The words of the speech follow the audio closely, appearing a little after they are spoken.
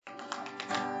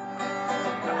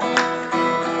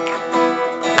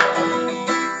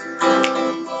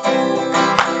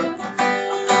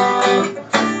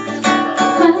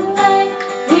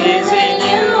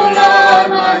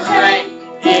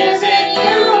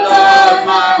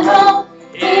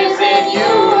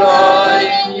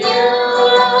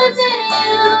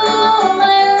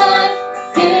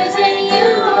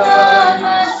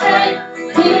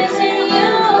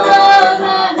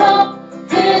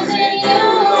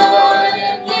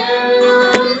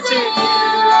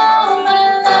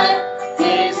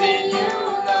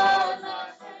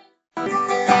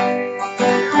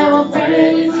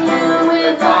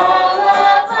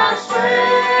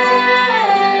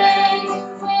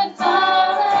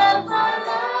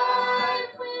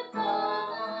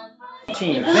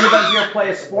anybody here play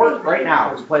a sport right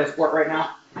now? Does play a sport right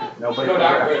now? Nobody.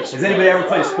 Has anybody ever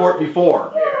played a sport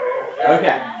before?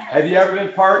 Okay. Have you ever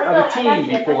been part of a team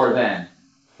before then?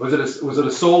 Was it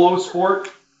a solo sport?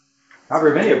 Not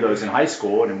very many of those in high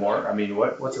school anymore. I mean,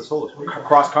 what's a solo sport?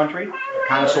 Cross country?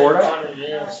 Kind of, sort of.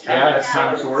 Yeah, that's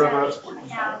kind of, sort of a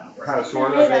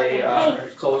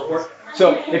solo sport.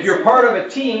 So if you're part of a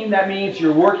team, that means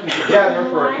you're working together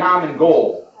for a common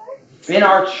goal. In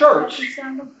our church,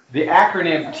 the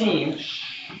acronym TEAM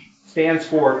stands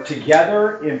for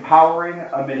Together Empowering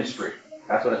a Ministry.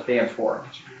 That's what it stands for.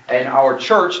 And our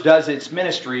church does its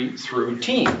ministry through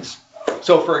teams.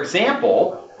 So, for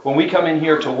example, when we come in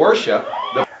here to worship,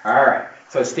 all right,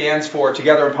 so it stands for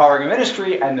Together Empowering a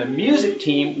Ministry, and the music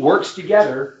team works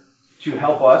together to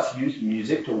help us use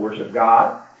music to worship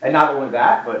God. And not only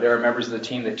that, but there are members of the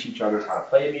team that teach others how to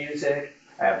play music,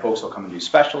 and folks will come and do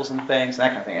specials and things, that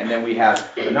kind of thing. And then we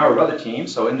have a number of other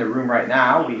teams. So in the room right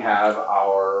now, we have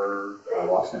our, I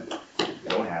lost him. I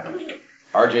don't have him.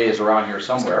 RJ is around here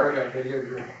somewhere.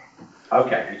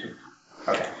 Okay.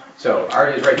 So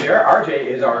RJ is right there. RJ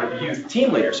is our youth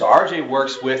team leader. So RJ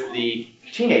works with the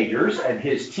teenagers, and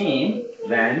his team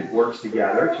then works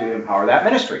together to empower that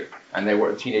ministry. And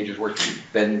teenagers work to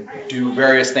then do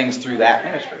various things through that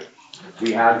ministry.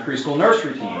 We have the preschool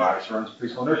nursery team. Alex runs the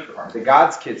preschool nursery department. The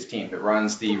God's Kids team that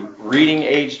runs the reading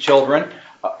age children,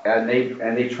 and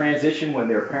they transition when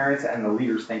their parents and the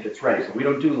leaders think it's ready. So we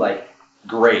don't do like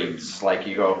grades, like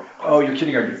you go, oh, your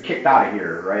kindergarten gets kicked out of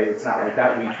here, right? It's not like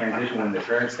that. We transition when the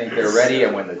parents think they're ready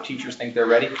and when the teachers think they're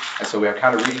ready. And so we have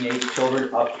kind of reading age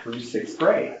children up through 6th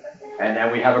grade. And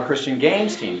then we have a Christian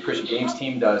games team. The Christian games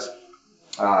team does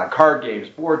card games,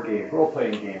 board games,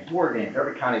 role-playing games, board games,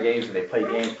 every kind of games, and they play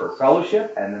games for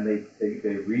fellowship, and then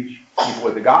they reach people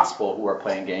with the gospel who are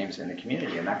playing games in the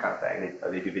community and that kind of thing.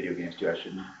 They do video games too. I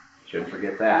shouldn't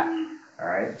forget that. All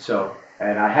right. So,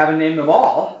 and I haven't named them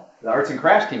all. The arts and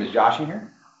crafts team, is Josh in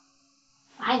here?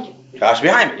 Behind you. Josh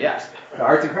behind me, yes. The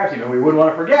arts and crafts team, and we wouldn't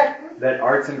want to forget that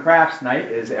arts and crafts night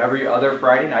is every other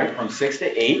Friday night from 6 to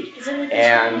 8,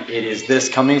 and it is this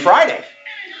coming Friday.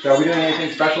 So are we doing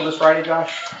anything special this Friday,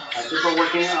 Josh? I think we're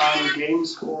working on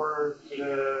games for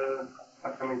the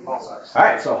upcoming fall size. All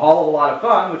right, so Hall of a Lot of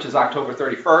Fun, which is October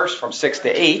 31st from 6 to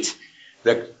 8.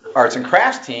 The arts and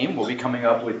crafts team will be coming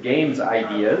up with games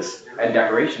ideas and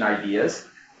decoration ideas,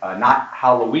 not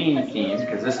Halloween themed,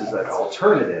 because this is an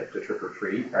alternative to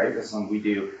trick-or-treat, right? This is something we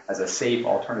do as a safe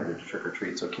alternative to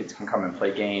trick-or-treat, so kids can come and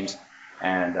play games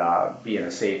and be in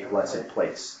a safe, blessed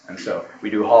place. And so we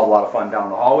do a whole lot of fun down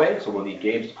the hallway, so we'll need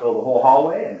games to fill the whole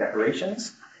hallway and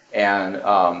decorations. And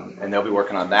they'll be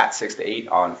working on that 6 to 8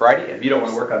 on Friday. And if you don't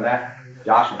want to work on that,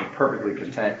 Josh will be perfectly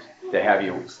content to have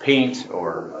you paint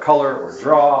or color or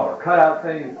draw or cut out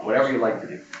things, whatever you like to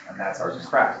do. And that's arts and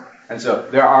crafts. And so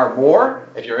there are more.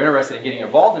 If you're interested in getting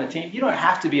involved in a team, you don't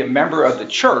have to be a member of the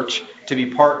church to be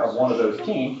part of one of those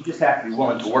teams. You just have to be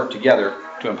willing to work together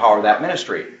to empower that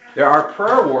ministry. There are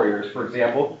prayer warriors, for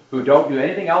example, who don't do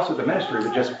anything else with the ministry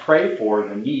but just pray for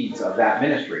the needs of that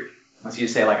ministry. And so you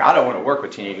say, like, I don't want to work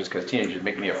with teenagers because teenagers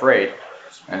make me afraid.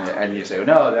 And you say, well,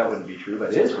 no, that wouldn't be true,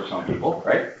 but it is for some people,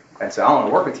 right? And so I don't want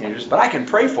to work with teenagers, but I can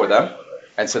pray for them.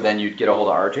 And so then you'd get a hold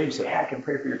of RJ and you say, hey, I can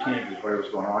pray for your teenagers, whatever's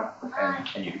going on,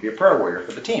 and you could be a prayer warrior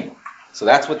for the team. So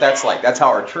that's what that's like. That's how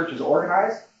our church is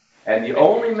organized. And the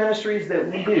only ministries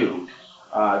that we do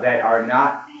that are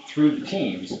not through the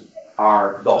teams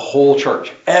are the whole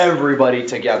church. Everybody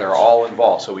together, all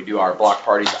involved. So we do our block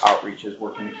parties, outreaches,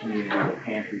 work in the community, the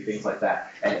pantry, things like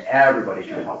that. And everybody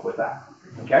can help with that.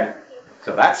 Okay?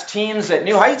 So that's Teams at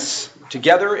New Heights,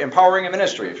 Together Empowering a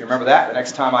Ministry. If you remember that, the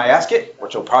next time I ask it,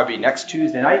 which will probably be next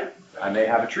Tuesday night, I may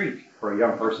have a treat for a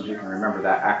young person who can remember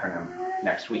that acronym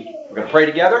next week. We're going to pray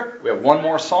together. We have one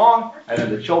more song, and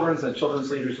then the children's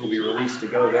leaders will be released to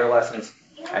go to their lessons.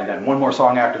 And then one more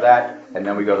song after that, and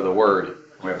then we go to the Word.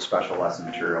 We have a special lesson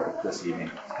material this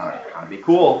evening. It's kind of be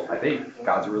cool, I think.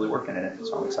 God's really working in it,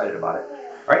 so I'm excited about it.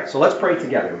 All right, so let's pray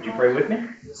together. Would you pray with me?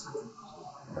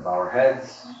 Bow our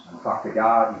heads and talk to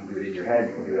God. You can do it in your head.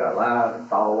 You can do it out loud.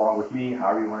 Follow along with me,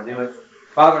 however you want to do it.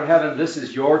 Father in heaven, this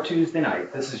is your Tuesday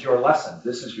night. This is your lesson.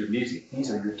 This is your music. These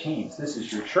are your teams. This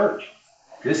is your church.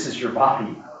 This is your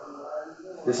body.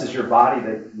 This is your body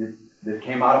that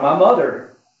came out of my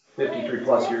mother 53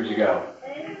 plus years ago.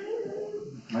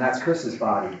 And that's Chris's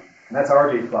body. And that's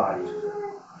RJ's body.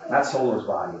 And that's Solar's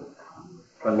body.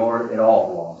 But Lord, it all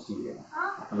belongs to you.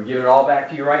 And we give it all back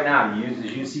to you right now. You use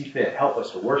as you see fit. Help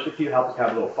us to worship you. Help us to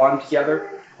have a little fun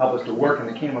together. Help us to work in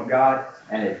the kingdom of God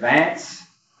and advance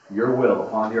your will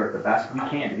upon the earth the best we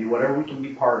can, to be whatever we can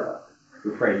be part of.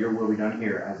 We pray your will be done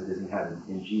here as it is in heaven.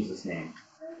 In Jesus' name,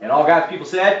 And all God's people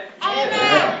said?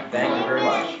 Amen. Thank you very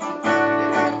much.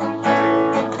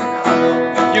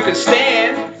 You can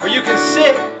stand or you can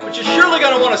sit, but you're surely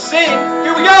going to want to sing.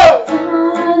 Here we go.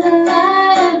 The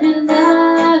light of your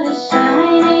love is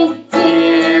shining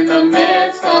in the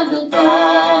midst of the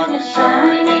darkness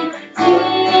shining.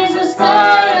 Jesus,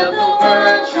 light of the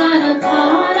world, shine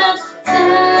upon us.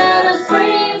 Set us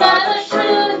free by the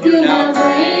truth you now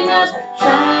bring us.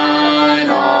 Shine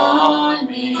on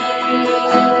me.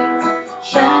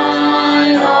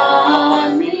 Shine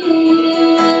on me.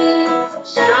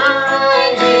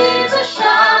 Shine, Jesus,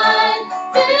 shine.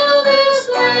 Fill this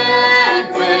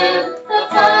land with the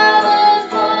Father's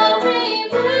glory.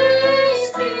 Bring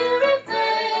Spirit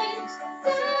thanks.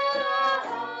 Set our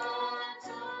hearts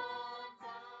on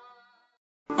fire.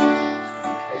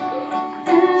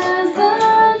 As the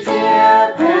dear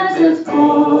presence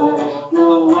pour, the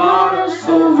water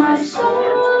so my soul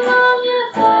on your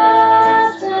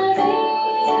thirst to be.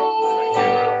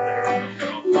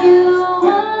 You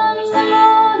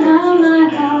alone are my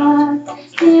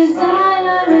heart's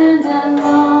desire, and I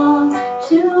long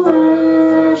to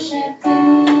worship thee.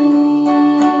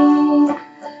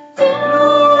 You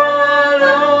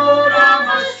alone are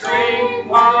my strength,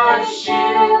 my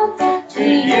shield. To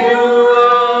you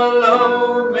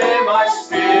alone may my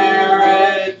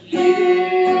spirit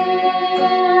yield.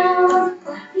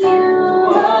 You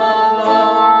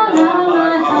alone are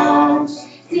my heart's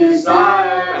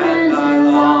desire, and I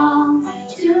long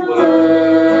to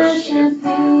worship thee.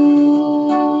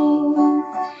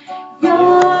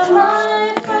 You're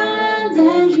my friend,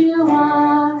 and you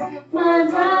are my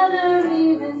brother,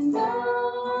 even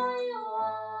though you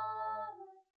are.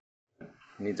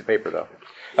 Needs a paper though.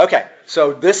 Okay,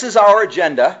 so this is our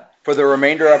agenda for the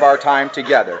remainder of our time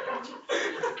together.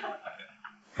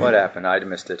 What happened? I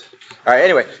missed it. All right,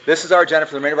 anyway, this is our agenda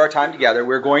for the remainder of our time together.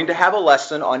 We're going to have a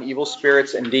lesson on evil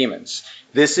spirits and demons.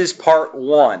 This is part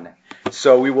 1,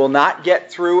 so we will not get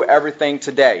through everything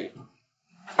today.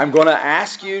 I'm going to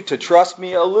ask you to trust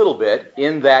me a little bit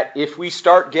in that if we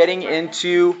start getting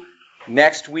into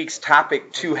next week's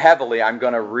topic too heavily, I'm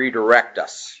going to redirect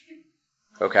us.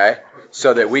 Okay?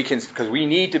 So that we can, because we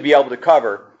need to be able to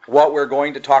cover what we're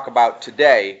going to talk about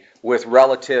today with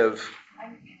relative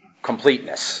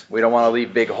completeness. We don't want to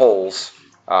leave big holes,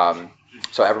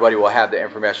 so everybody will have the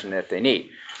information that they need.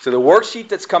 So the worksheet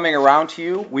that's coming around to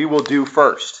you, we will do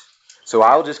first. So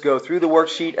I'll just go through the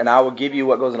worksheet and I will give you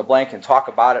what goes in a blank and talk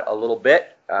about it a little bit,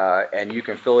 and you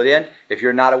can fill it in. If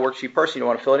you're not a worksheet person, you don't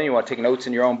want to fill it in, you want to take notes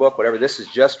in your own book, whatever, this is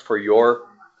just for your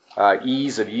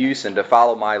ease of use and to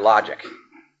follow my logic.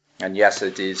 And yes,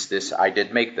 it is this. I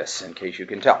did make this, in case you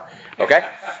can tell. Okay?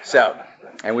 So,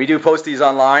 and we do post these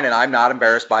online, and I'm not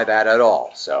embarrassed by that at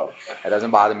all. So, it doesn't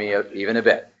bother me even a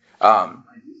bit.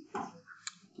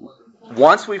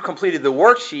 Once we've completed the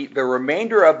worksheet, the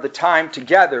remainder of the time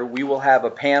together, we will have a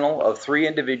panel of 3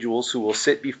 individuals who will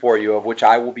sit before you, of which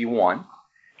I will be one.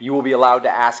 You will be allowed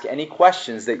to ask any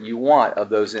questions that you want of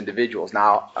those individuals.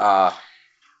 Now,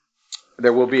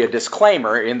 there will be a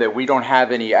disclaimer in that we don't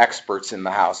have any experts in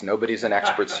the house. Nobody's an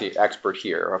expert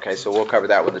here. Okay, so we'll cover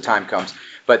that when the time comes.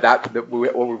 But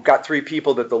we've got 3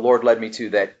 people that the Lord led me to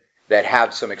that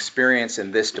have some experience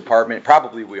in this department.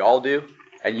 Probably we all do.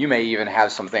 And you may even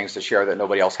have some things to share that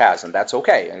nobody else has, and that's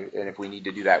okay. And if we need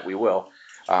to do that, we will.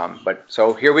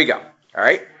 So here we go. All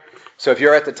right. So if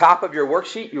you're at the top of your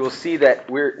worksheet, you will see that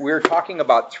we're talking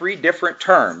about 3 different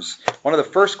terms. One of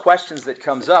the first questions that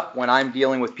comes up when I'm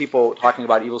dealing with people talking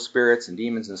about evil spirits and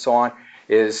demons and so on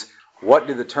is, what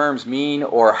do the terms mean,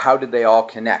 or how did they all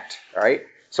connect? All right.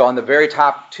 So on the very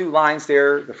top 2 lines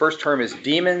there, the first term is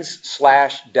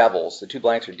demons/devils. The 2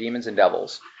 blanks are demons and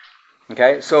devils.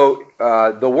 Okay. So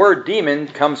the word demon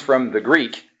comes from the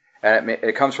Greek, and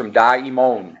it comes from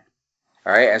daimon.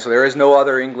 All right, and so there is no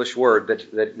other English word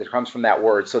that comes from that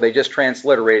word, so they just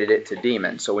transliterated it to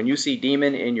demon. So when you see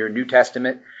demon in your New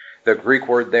Testament, the Greek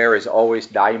word there is always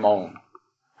daimon.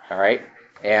 All right,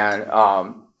 and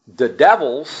the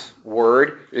devil's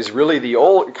word is really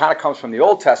it kind of comes from the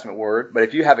Old Testament word, but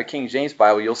if you have a King James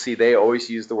Bible, you'll see they always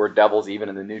use the word devils even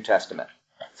in the New Testament.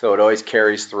 So it always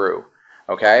carries through.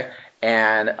 Okay,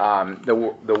 and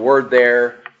the word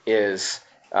there is...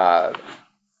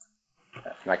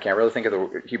 I can't really think of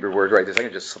the Hebrew word right this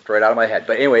second, just slipped right out of my head.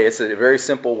 But anyway, it's a very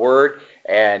simple word,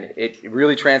 and it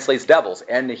really translates devils.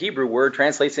 And the Hebrew word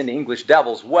translates into English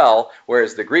devils well,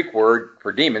 whereas the Greek word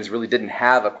for demons really didn't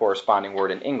have a corresponding word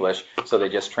in English, so they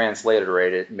just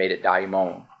transliterated it and made it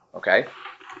daimon. Okay?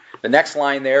 The next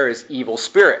line there is evil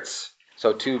spirits.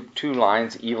 So two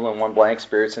lines, evil in one blank,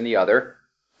 spirits in the other.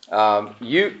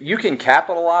 You can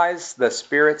capitalize the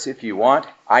spirits if you want.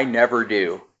 I never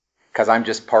do. because I'm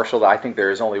just partial. I think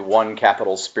there is only one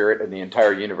capital Spirit in the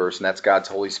entire universe, and that's God's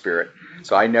Holy Spirit.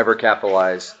 So I never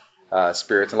capitalize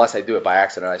spirits, unless I do it by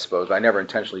accident, I suppose. But I never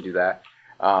intentionally do that.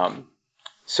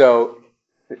 So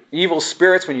evil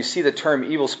spirits, when you see the term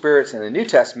evil spirits in the New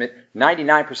Testament,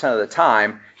 99% of the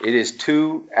time, it is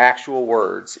two actual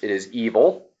words. It is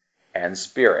evil and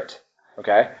spirit,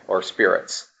 okay, or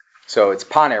spirits. So it's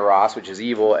paneros, which is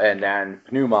evil, and then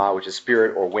pneuma, which is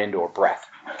spirit or wind or breath.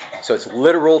 So it's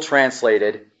literal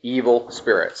translated evil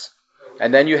spirits.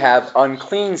 And then you have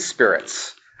unclean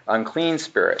spirits. Unclean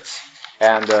spirits.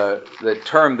 And the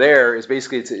term there is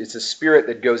basically, it's a spirit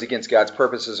that goes against God's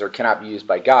purposes or cannot be used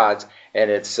by God's, and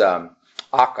it's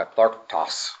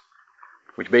akathartos,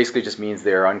 which basically just means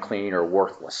they're unclean or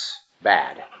worthless,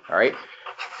 bad. All right?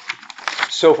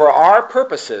 So for our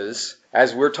purposes,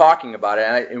 as we're talking about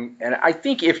it, and I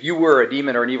think if you were a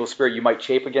demon or an evil spirit, you might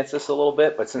chafe against this a little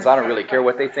bit, but since I don't really care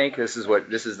what they think, this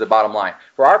is the bottom line.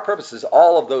 For our purposes,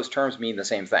 all of those terms mean the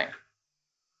same thing.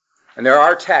 And there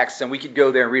are texts, and we could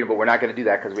go there and read them, but we're not going to do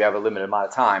that because we have a limited amount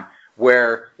of time,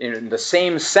 where in the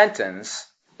same sentence,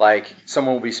 like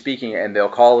someone will be speaking and they'll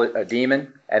call it a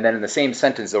demon, and then in the same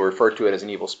sentence they'll refer to it as an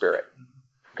evil spirit.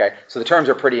 Okay, so the terms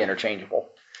are pretty interchangeable.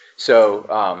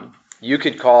 So you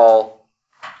could call,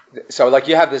 so like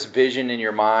you have this vision in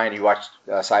your mind, you watch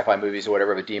sci-fi movies or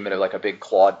whatever of a demon of like a big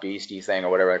clawed beastie thing or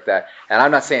whatever like that. And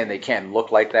I'm not saying they can't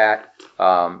look like that,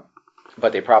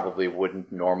 but they probably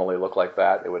wouldn't normally look like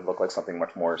that. They would look like something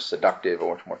much more seductive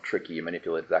or much more tricky,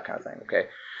 manipulative, that kind of thing. Okay,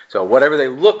 so whatever they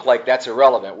look like, that's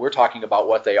irrelevant. We're talking about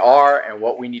what they are and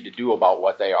what we need to do about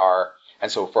what they are. And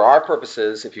so for our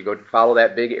purposes, if you go follow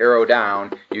that big arrow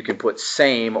down, you can put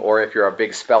same, or if you're a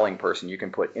big spelling person, you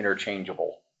can put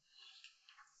interchangeable.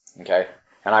 Okay,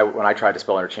 and when I tried to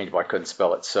spell interchangeable, I couldn't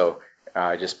spell it, so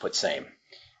I just put same,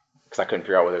 because I couldn't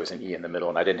figure out whether there was an E in the middle,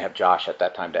 and I didn't have Josh at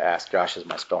that time to ask. Josh is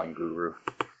my spelling guru.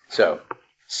 So,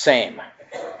 same.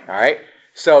 All right?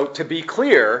 So, to be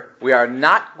clear, we are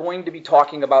not going to be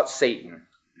talking about Satan.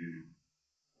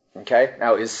 Okay?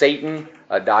 Now, is Satan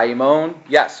a daimon?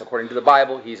 Yes, according to the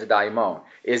Bible, he's a daimon.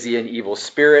 Is he an evil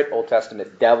spirit, Old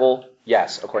Testament devil?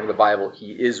 Yes, according to the Bible,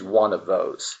 he is one of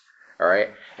those. All right?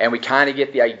 And we kind of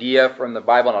get the idea from the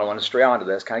Bible, and I don't want to stray onto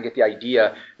this, kind of get the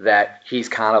idea that he's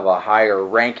kind of a higher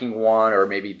ranking one, or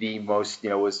maybe the most,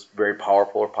 was very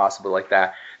powerful or possibly like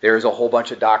that. There's a whole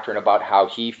bunch of doctrine about how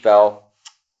he fell,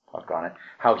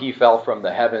 how he fell from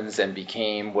the heavens and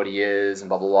became what he is, and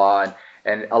blah, blah, blah.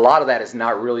 And a lot of that is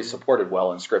not really supported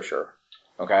well in Scripture.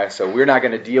 Okay? So we're not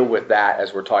going to deal with that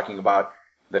as we're talking about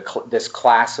this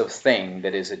class of thing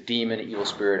that is a demon, evil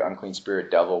spirit, unclean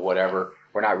spirit, devil, whatever.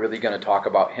 We're not really going to talk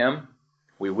about him.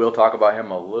 We will talk about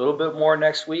him a little bit more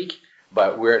next week,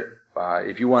 but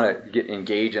if you want to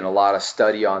engage in a lot of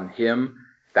study on him,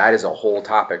 that is a whole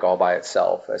topic all by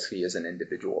itself, as he is an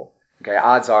individual. Okay,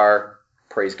 odds are,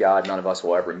 praise God, none of us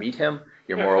will ever meet him.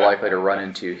 You're more likely to run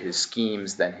into his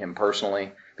schemes than him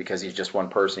personally, because he's just one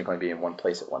person. He can only be in one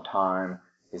place at one time.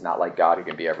 He's not like God, who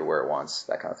can be everywhere at once,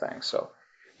 that kind of thing. So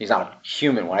he's not a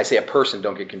human. When I say a person,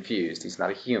 don't get confused. He's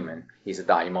not a human. He's a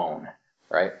daimon.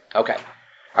 Right? Okay.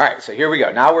 All right, so here we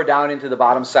go. Now we're down into the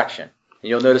bottom section. And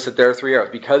you'll notice that there are three arrows.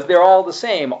 Because they're all the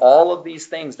same, all of these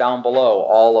things down below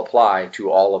all apply to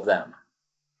all of them.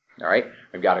 All right?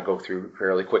 We've got to go through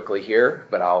fairly quickly here,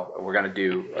 but we're going to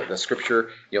do the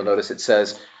scripture. You'll notice it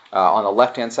says, on the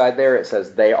left-hand side there, it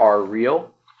says, they are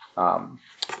real.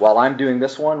 While I'm doing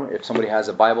this one, if somebody has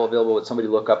a Bible available, would somebody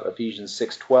look up Ephesians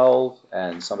 6:12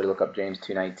 and somebody look up James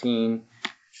 2:19?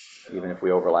 Even if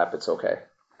we overlap, it's okay.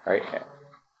 All right? Yeah.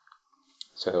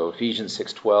 So Ephesians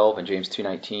 6:12 and James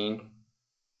 2:19.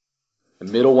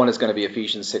 The middle one is going to be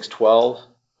Ephesians 6:12.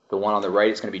 The one on the right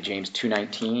is going to be James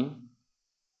 2:19.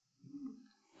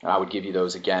 And I would give you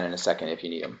those again in a second if you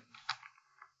need them.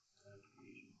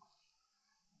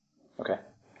 Okay.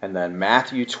 And then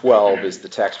Matthew 12 is the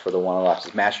text for the one on the left.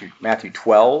 It's Matthew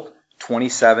 12,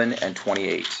 27, and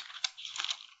 28.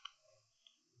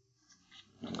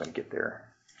 I'm going to get there.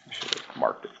 I should have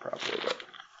marked it properly, but...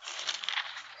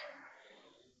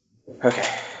 Okay,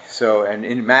 so, and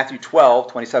in Matthew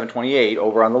 12, 27, 28,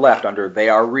 over on the left under they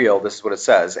are real, this is what it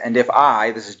says. And if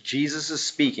I, this is Jesus is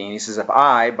speaking, he says, if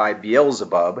I, by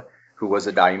Beelzebub, who was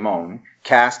a daimon,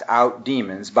 cast out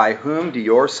demons, by whom do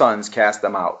your sons cast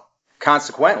them out?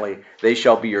 Consequently, they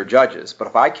shall be your judges. But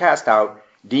if I cast out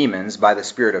demons by the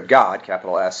Spirit of God,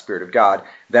 capital S, Spirit of God,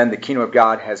 then the kingdom of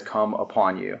God has come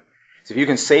upon you. So if you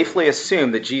can safely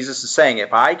assume that Jesus is saying,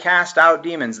 if I cast out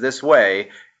demons this way,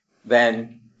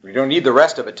 then we don't need the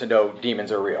rest of it to know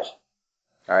demons are real.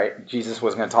 All right? Jesus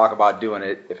wasn't going to talk about doing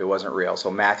it if it wasn't real.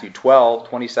 So Matthew 12,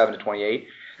 27 to 28.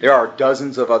 There are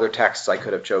dozens of other texts I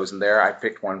could have chosen there. I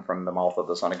picked one from the mouth of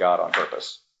the Son of God on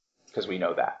purpose, because we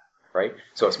know that, right?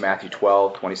 So it's Matthew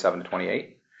 12, 27 to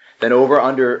 28. Then over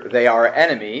under they are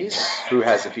enemies. Who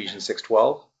has Ephesians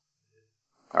 6:12?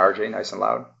 RJ, nice and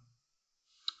loud.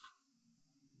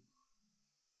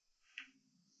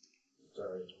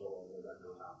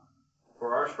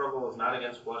 For our struggle is not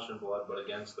against flesh and blood, but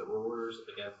against the rulers,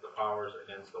 against the powers,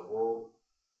 against the world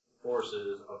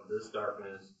forces of this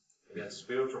darkness, against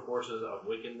spiritual forces of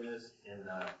wickedness in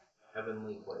the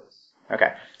heavenly place.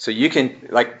 Okay, so you can,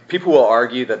 like, people will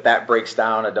argue that that breaks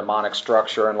down a demonic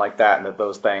structure and like that, and that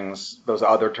those things, those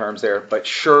other terms there, but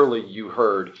surely you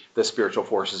heard the spiritual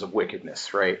forces of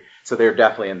wickedness, right? So they're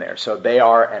definitely in there. So they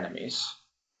are enemies.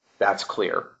 That's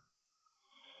clear.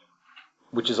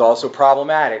 Which is also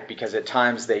problematic because at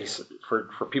times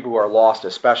for people who are lost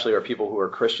especially, or people who are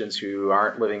Christians who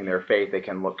aren't living their faith, they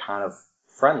can look kind of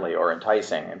friendly or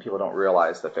enticing, and people don't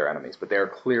realize that they're enemies. But they're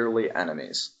clearly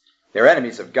enemies. They're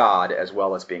enemies of God as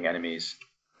well as being enemies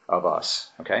of us.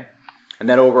 Okay? And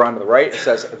then over on the right it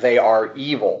says they are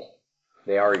evil.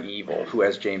 They are evil. Who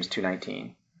has James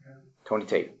 2:19? Tony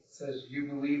Tate. It says, you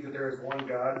believe that there is one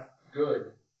God?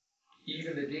 Good.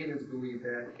 Even the demons believe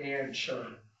that and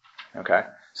shun. Okay,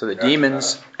 so the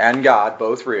demons and God,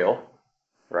 both real,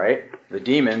 right? The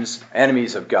demons,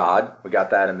 enemies of God, we got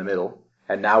that in the middle.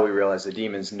 And now we realize the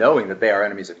demons, knowing that they are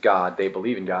enemies of God, they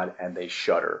believe in God and they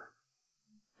shudder.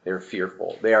 They're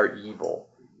fearful. They are evil.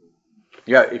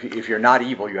 Yeah, if you're not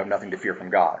evil, you have nothing to fear from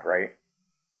God, right?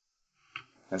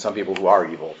 And some people who are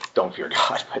evil don't fear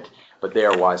God, but they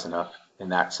are wise enough in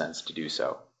that sense to do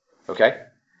so. Okay?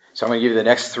 So I'm going to give you the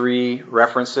next three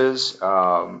references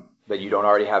that you don't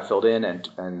already have filled in, and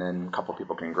then a couple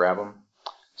people can grab them.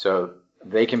 So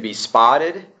they can be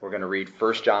spotted. We're going to read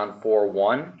 1 John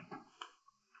 4:1.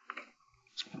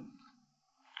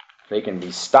 They can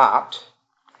be stopped.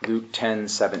 Luke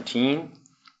 10:17.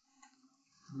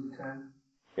 Luke 10.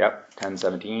 Yep,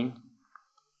 10:17.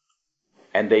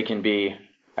 And they can be,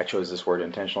 I chose this word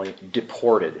intentionally,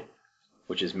 deported,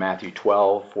 which is Matthew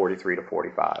 12:43 to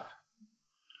 45.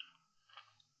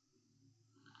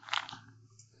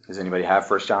 Does anybody have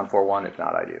 1 John 4:1? If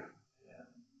not, I do.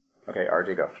 Okay,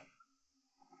 RJ, go.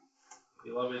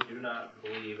 Beloved, do not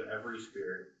believe every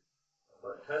spirit,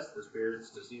 but test the spirits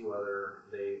to see whether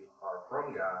they are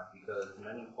from God, because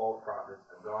many false prophets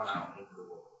have gone out into the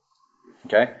world.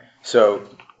 Okay, so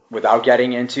without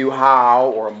getting into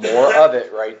how or more of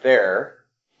it right there,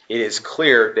 it is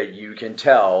clear that you can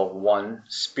tell one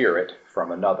spirit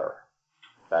from another.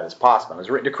 That is possible. It's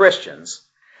written to Christians.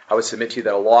 I would submit to you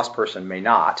that a lost person may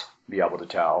not be able to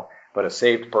tell, but a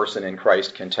saved person in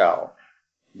Christ can tell.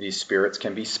 These spirits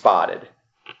can be spotted.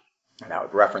 Now,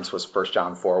 the reference was 1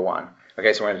 John 4:1.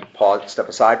 Okay, so we're going to pause, step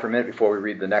aside for a minute before we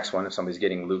read the next one. If somebody's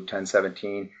getting Luke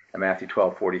 10:17 and Matthew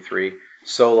 12:43.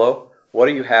 Solo, what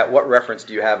do you have? What reference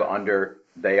do you have under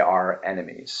 "they are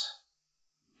enemies"?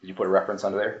 Did you put a reference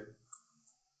under there?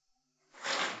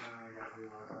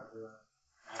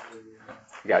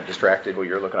 You got distracted while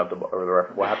you're looking up the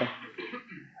reference. What happened?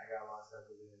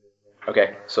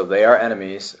 Okay, so they are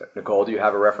enemies. Nicole, do you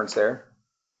have a reference there?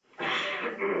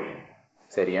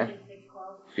 Say it again.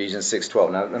 Ephesians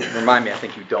 6:12. Now, remind me, I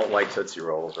think you don't like Tootsie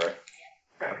Rolls, right?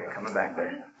 Okay, coming back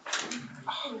there.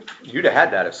 You'd have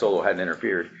had that if Solo hadn't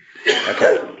interfered.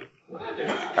 Okay.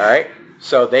 All right,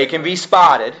 so they can be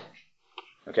spotted.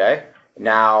 Okay,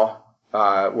 now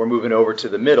we're moving over to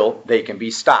the middle. They can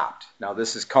be stopped. Now,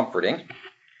 this is comforting.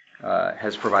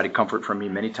 Has provided comfort for me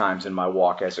many times in my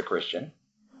walk as a Christian.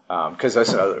 Because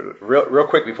real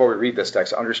quick before we read this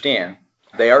text, understand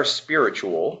they are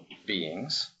spiritual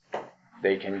beings.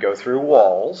 They can go through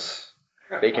walls.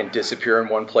 They can disappear in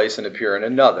one place and appear in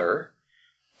another.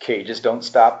 Cages don't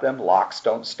stop them. Locks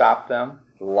don't stop them.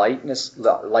 Lights,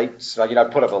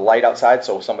 like put up a light outside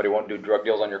so somebody won't do drug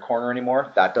deals on your corner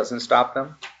anymore. That doesn't stop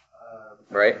them,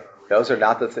 right? Those are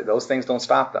not those things don't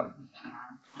stop them,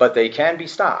 but they can be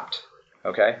stopped.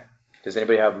 Okay. Does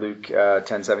anybody have Luke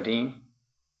 10:17?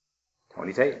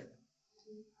 Tony Tate.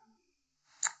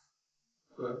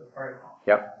 Good. All right.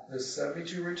 Yep. The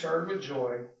 72 returned with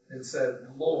joy and said,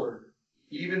 Lord,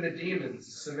 even the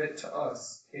demons submit to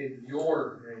us in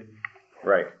your name.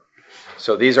 Right.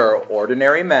 So these are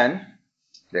ordinary men.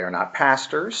 They are not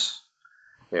pastors.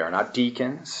 They are not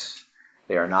deacons.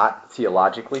 They are not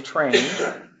theologically trained.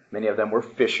 Many of them were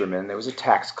fishermen. There was a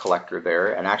tax collector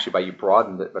there. And actually, by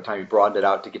the time you broadened it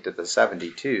out to get to the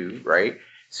 72, right?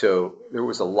 So there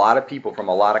was a lot of people from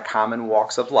a lot of common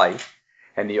walks of life.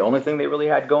 And the only thing they really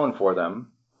had going for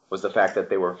them was the fact that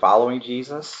they were following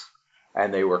Jesus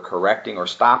and they were correcting or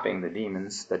stopping the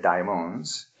demons, the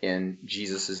daimons, in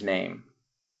Jesus' name.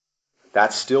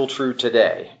 That's still true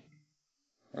today.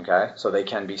 Okay, so they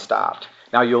can be stopped.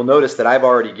 Now you'll notice that I've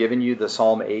already given you the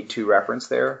Psalm 8:2 reference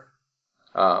there.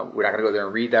 We're not going to go there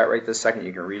and read that right this second.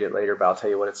 You can read it later, but I'll tell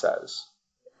you what it says.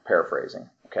 Paraphrasing.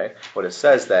 Okay, what it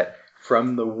says that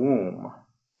from the womb,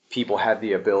 people have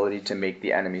the ability to make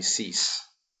the enemy cease.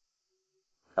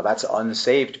 Now that's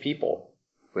unsaved people.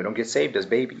 We don't get saved as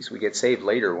babies. We get saved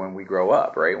later when we grow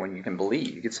up, right? When you can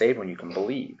believe. You get saved when you can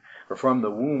believe. But from the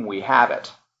womb, we have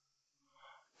it.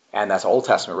 And that's Old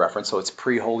Testament reference, so it's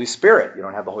pre-Holy Spirit. You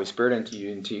don't have the Holy Spirit into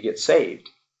you until you get saved,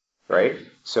 right?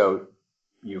 So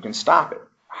you can stop it.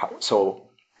 So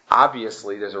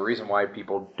obviously there's a reason why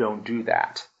people don't do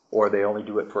that, or they only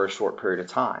do it for a short period of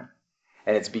time.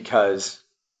 And it's because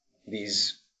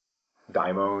these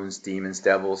daimons, demons,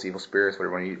 devils, evil spirits,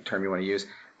 whatever term you want to use,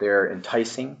 they're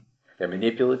enticing, they're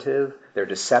manipulative, they're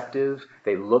deceptive,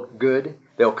 they look good.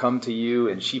 They'll come to you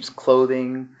in sheep's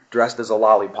clothing, dressed as a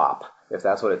lollipop, if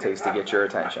that's what it takes to get your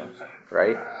attention,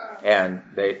 right?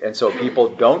 And so people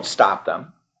don't stop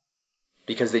them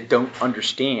because they don't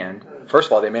understand. First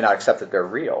of all, they may not accept that they're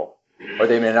real, or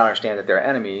they may not understand that they're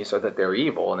enemies or that they're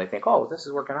evil, and they think, oh, this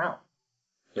is working out.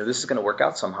 This is going to work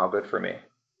out somehow good for me.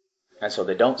 And so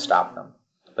they don't stop them,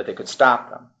 but they could stop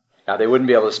them. Now, they wouldn't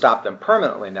be able to stop them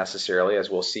permanently necessarily, as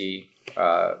we'll see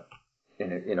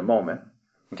in a moment.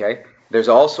 Okay. There's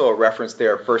also a reference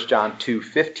there, 1 John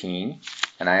 2:15,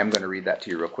 and I am going to read that to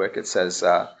you real quick. It says,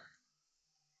 1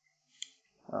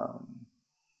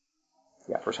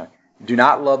 John, do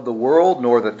not love the world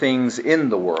nor the things in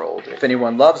the world. If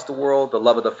anyone loves the world, the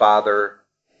love of the Father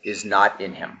is not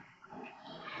in him.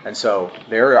 And so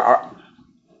there are...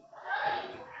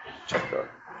 Shut the door.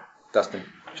 Dustin,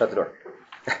 shut the door.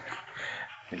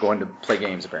 You're going to play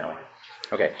games, apparently.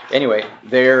 Okay, anyway,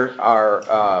 there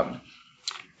are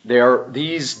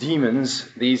these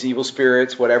demons, these evil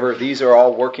spirits, whatever, these are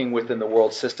all working within the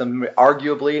world system.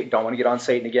 Arguably, don't want to get on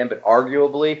Satan again, but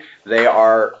arguably,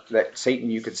 that Satan,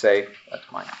 you could say, that's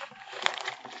mine.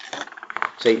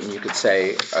 Satan, you could say,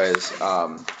 is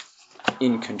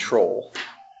in control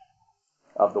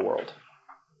of the world,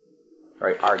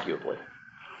 right? Arguably.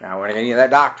 Now, we're not any of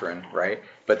that doctrine, right?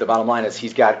 But the bottom line is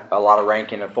he's got a lot of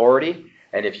rank and authority.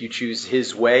 And if you choose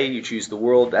his way, you choose the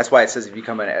world. That's why it says if you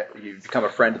become a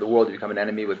friend of the world, you become an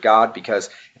enemy with God.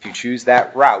 Because if you choose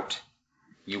that route,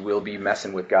 you will be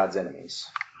messing with God's enemies.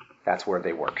 That's where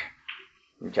they work.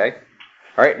 Okay?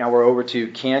 All right, now we're over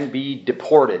to can be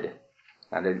deported.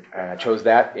 And I chose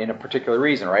that in a particular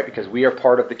reason, right? Because we are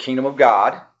part of the kingdom of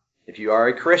God. If you are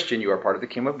a Christian, you are part of the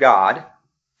kingdom of God.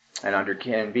 And under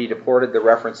can be deported, the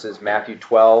reference is Matthew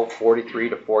 12:43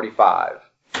 to 45.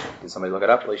 Did somebody look it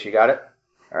up? At least you got it?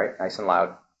 All right, nice and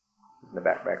loud. In the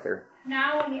back there.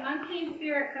 Now when the unclean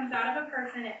spirit comes out of a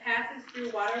person, it passes through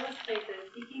waterless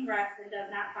places, seeking rest, and does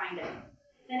not find it.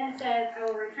 Then it says, I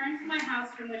will return to my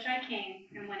house from which I came,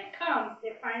 and when it comes,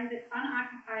 it finds it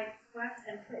unoccupied, swept,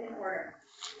 and put in order.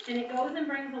 Then it goes and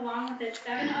brings along with it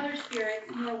 7 other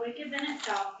spirits, more wicked than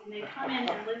itself, and they come in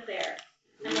and live there.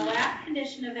 And the last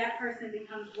condition of that person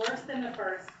becomes worse than the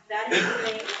first. That is the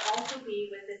way it will also be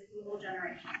with this evil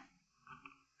generation.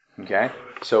 Okay,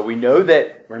 so we know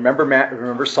that,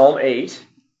 remember Psalm 8,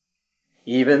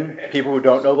 even people who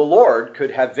don't know the Lord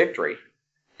could have victory.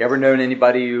 You ever known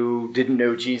anybody who didn't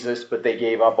know Jesus, but they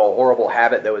gave up a horrible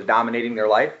habit that was dominating their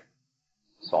life?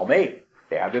 Psalm 8.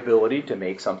 They have the ability to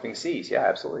make something cease. Yeah,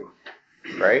 absolutely.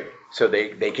 Right? So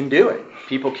they can do it.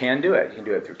 People can do it. You can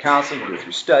do it through counseling, you can do it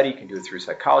through study, you can do it through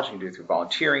psychology, you can do it through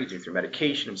volunteering, you can do it through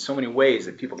medication. In so many ways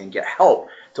that people can get help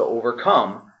to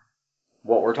overcome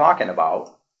what we're talking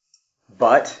about.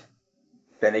 But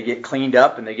then they get cleaned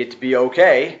up and they get to be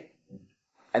okay,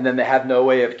 and then they have no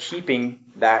way of keeping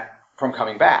that from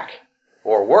coming back,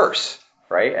 or worse,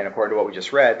 right? And according to what we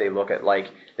just read, they look at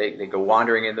they go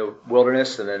wandering in the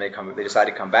wilderness, and then they decide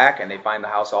to come back, and they find the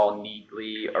house all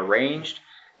neatly arranged,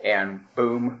 and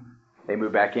boom, they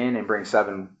move back in and bring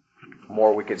 7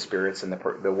 more wicked spirits, and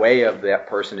the way of that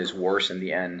person is worse in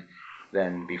the end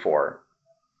than before.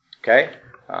 Okay,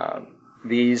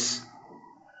 these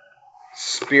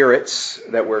spirits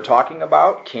that we're talking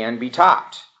about can be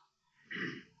topped.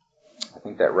 I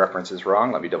think that reference is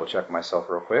wrong. Let me double check myself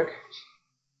real quick.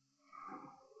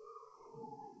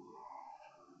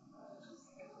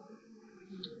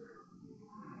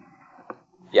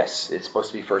 Yes, it's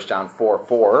supposed to be 1 John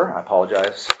 4:4. I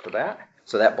apologize for that.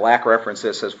 So that black reference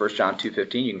that says 1 John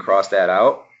 2:15, you can cross that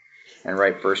out and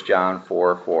write 1 John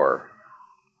 4:4.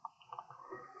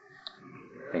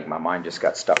 I think my mind just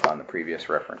got stuck on the previous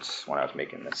reference when I was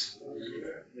making this.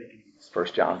 It's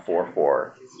 1 John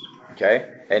 4:4. Okay?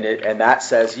 And that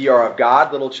says, ye are of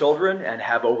God, little children, and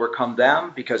have overcome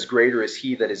them, because greater is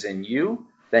he that is in you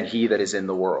than he that is in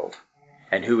the world.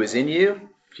 And who is in you?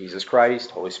 Jesus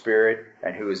Christ, Holy Spirit.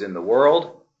 And who is in the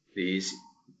world? These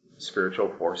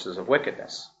spiritual forces of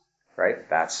wickedness. Right?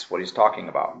 That's what he's talking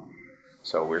about.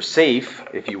 So we're safe,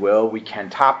 if you will. We can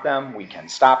top them. We can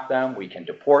stop them. We can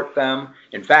deport them.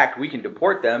 In fact, we can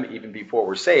deport them even before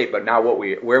we're saved. But now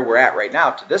where we're at right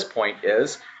now to this point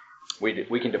is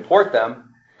we can deport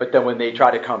them, but then when they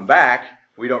try to come back,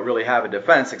 we don't really have a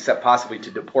defense except possibly to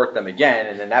deport them again,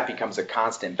 and then that becomes a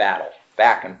constant battle,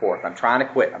 back and forth. I'm trying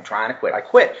to quit. I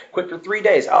quit for 3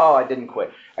 days. Oh, I didn't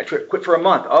quit. I quit for a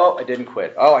month. Oh, I didn't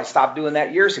quit. Oh, I stopped doing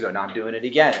that years ago. Now I'm doing it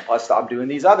again. Plus, I'm doing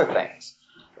these other things,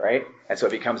 right? And so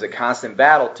it becomes a constant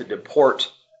battle to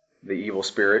deport the evil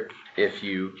spirit if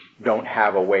you don't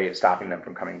have a way of stopping them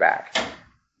from coming back.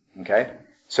 Okay?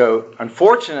 So,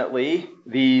 unfortunately,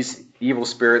 these evil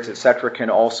spirits, etc., can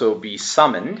also be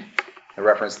summoned. The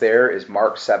reference there is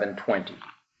Mark 7:20.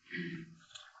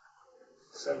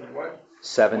 7 what?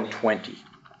 7:20.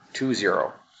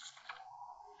 20.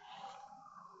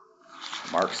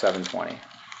 Mark 7:20.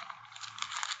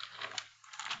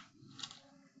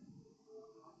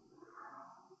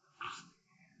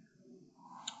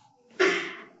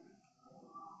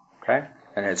 Okay?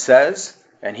 And it says,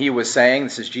 and he was saying,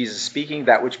 this is Jesus speaking,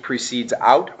 that which proceeds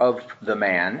out of the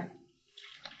man,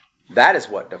 that is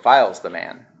what defiles the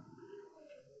man.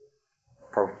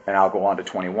 And I'll go on to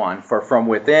 21. For from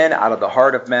within, out of the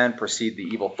heart of men, proceed the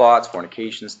evil thoughts,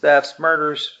 fornications, thefts,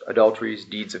 murders, adulteries,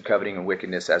 deeds of coveting and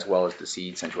wickedness, as well as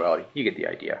deceit, sensuality. You get the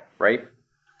idea, right?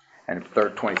 And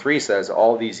 23 says,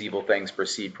 all these evil things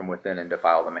proceed from within and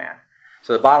defile the man.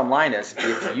 So the bottom line is,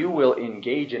 if you will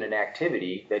engage in an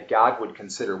activity that God would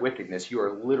consider wickedness, you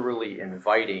are literally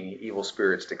inviting evil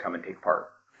spirits to come and take part.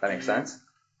 That makes sense?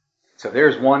 So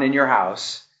there's one in your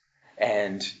house,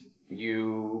 and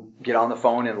you get on the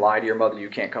phone and lie to your mother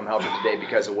you can't come help you today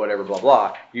because of whatever, blah,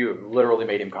 blah. You have literally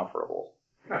made him comfortable.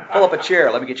 Pull up a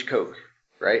chair, let me get you Coke.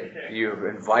 Right? You've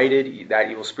invited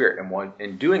that evil spirit. And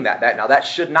in doing that now that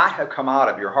should not have come out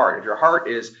of your heart. If your heart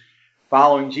is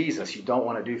following Jesus, you don't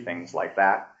want to do things like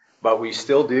that. But we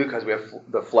still do, because we have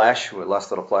the flesh,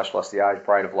 lust of the flesh, lust of the eyes,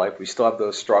 pride of life. We still have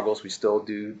those struggles. We still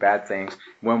do bad things.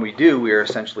 When we do, we are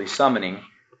essentially summoning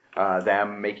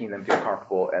them, making them feel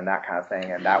comfortable and that kind of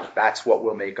thing. And that's what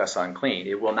will make us unclean.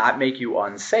 It will not make you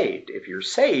unsaved. If you're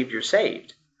saved, you're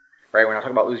saved. Right? We're not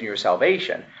talking about losing your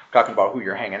salvation. We're talking about who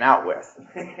you're hanging out with.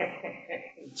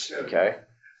 Okay?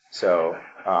 So,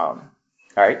 all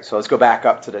right, so let's go back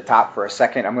up to the top for a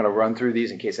second. I'm going to run through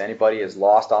these in case anybody is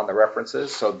lost on the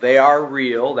references. So they are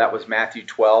real. That was Matthew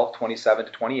 12, 27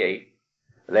 to 28.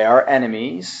 They are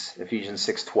enemies, Ephesians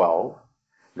 6:12.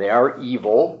 They are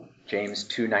evil, James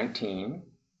 2:19.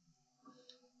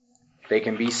 They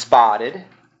can be spotted,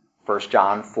 1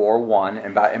 John 4:1.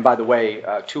 And by the way,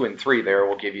 2 and 3 there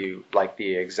will give you like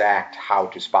the exact how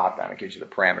to spot them. It gives you the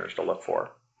parameters to look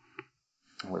for.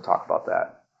 And we'll talk about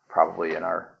that probably in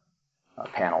our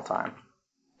panel time.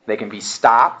 They can be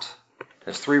stopped.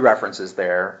 There's 3 references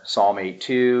there. Psalm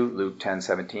 8:2, Luke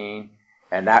 10:17.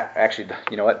 And that actually,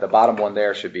 you know what, the bottom one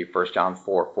there should be 1 John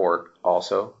 4:4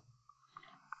 also.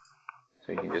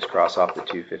 So you can just cross off the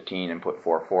 2:15 and put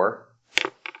 4:4.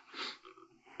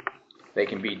 They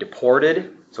can be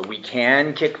deported, so we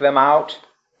can kick them out.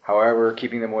 However,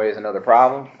 keeping them away is another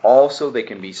problem. Also, they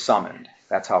can be summoned.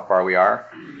 That's how far we are.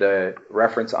 The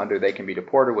reference under they can be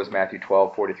deported was Matthew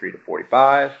 12:43 to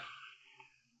 45.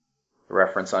 The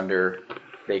reference under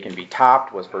they can be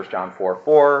topped was 1 John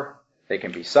 4:4. They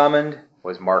can be summoned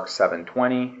was Mark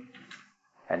 7:20.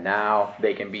 And now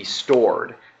they can be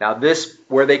stored. Now this,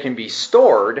 where they can be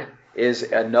stored, is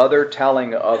another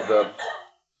telling of the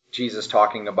Jesus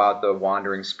talking about the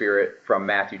wandering spirit from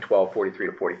Matthew 12:43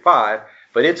 to 45,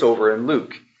 but it's over in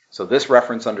Luke. So this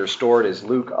reference under stored is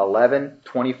Luke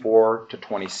 11:24 to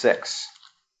 26.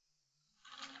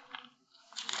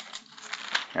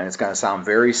 And it's going to sound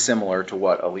very similar to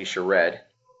what Alicia read.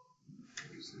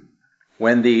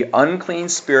 When the unclean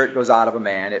spirit goes out of a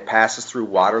man, it passes through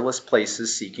waterless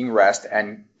places seeking rest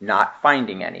and not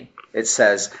finding any. It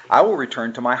says, I will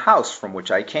return to my house from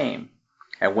which I came.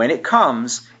 And when it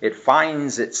comes, it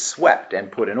finds it swept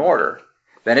and put in order.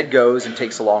 Then it goes and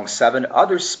takes along 7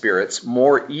 other spirits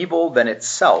more evil than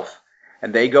itself,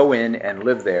 and they go in and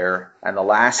live there, and the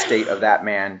last state of that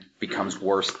man becomes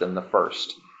worse than the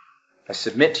first. I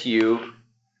submit to you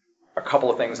a couple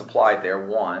of things applied there.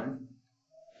 1,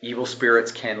 evil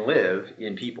spirits can live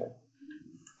in people.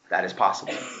 That is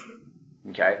possible.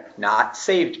 Okay? Not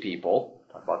saved people.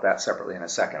 Talk about that separately in a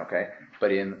second, okay?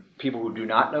 But in people who do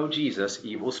not know Jesus,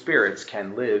 evil spirits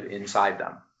can live inside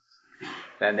them.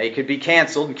 Then they could be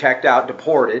canceled and kicked out,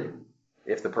 deported,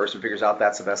 if the person figures out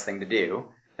that's the best thing to do,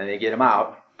 and they get them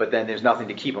out, but then there's nothing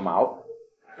to keep them out,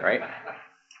 right?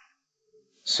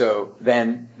 So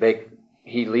then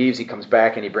he leaves, he comes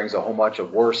back, and he brings a whole bunch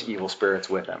of worse evil spirits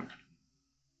with him.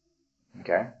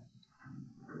 Okay?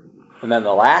 And then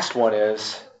the last one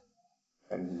is,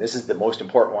 and this is the most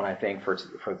important one, I think,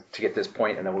 to get this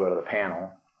point, and then we'll go to the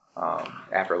panel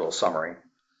after a little summary,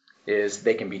 is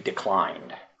they can be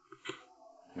declined.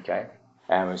 Okay?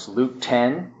 And it's Luke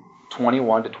 10,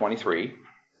 21 to 23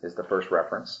 is the first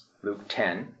reference. Luke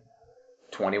 10,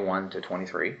 21 to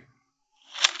 23.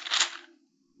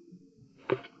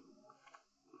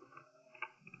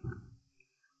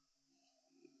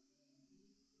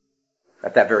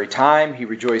 At that very time, he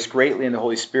rejoiced greatly in the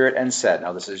Holy Spirit and said,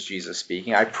 now this is Jesus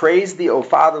speaking, I praise thee, O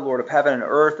Father, Lord of heaven and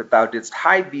earth, that thou didst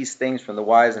hide these things from the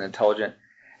wise and intelligent,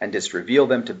 and didst reveal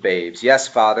them to babes. Yes,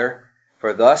 Father,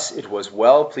 for thus it was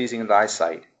well-pleasing in thy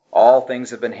sight. All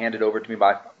things have been handed over to me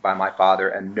by my Father,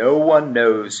 and no one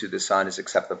knows who the Son is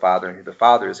except the Father, and who the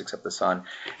Father is except the Son,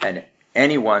 and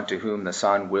anyone to whom the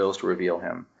Son wills to reveal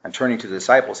him. And turning to the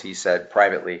disciples, he said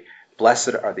privately,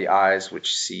 blessed are the eyes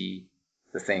which see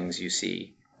the things you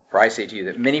see. For I say to you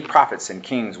that many prophets and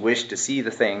kings wished to see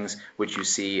the things which you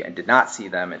see and did not see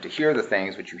them, and to hear the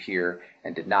things which you hear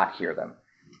and did not hear them.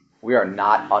 We are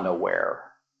not unaware.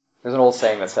 There's an old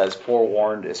saying that says,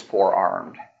 forewarned is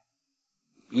forearmed.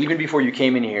 Even before you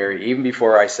came in here, even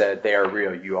before I said they are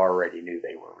real, you already knew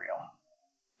they were real.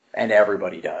 And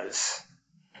everybody does.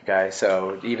 Okay,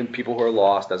 so even people who are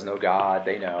lost, doesn't know God,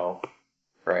 they know,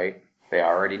 right? They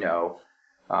already know.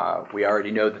 We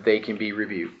already know that they can be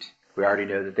rebuked. We already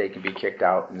know that they can be kicked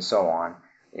out and so on.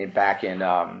 And back in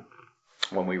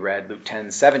when we read Luke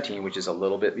 10:17, which is a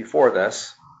little bit before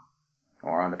this,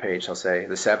 or on the page I'll say,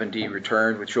 the 70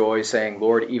 returned with joy, saying,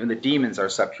 Lord, even the demons are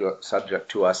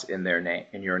subject to us in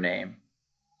your name.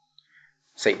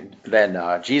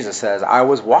 Then Jesus says, I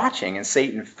was watching, and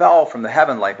Satan fell from the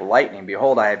heaven like lightning.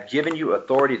 Behold, I have given you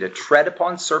authority to tread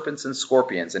upon serpents and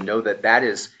scorpions, and know that that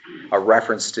is a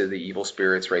reference to the evil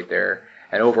spirits right there,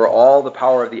 and over all the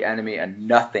power of the enemy, and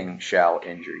nothing shall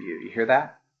injure you. You hear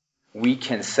that? We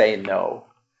can say no.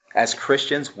 As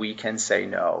Christians, we can say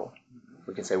no.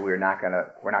 We can say we're not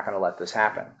gonna let this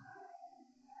happen.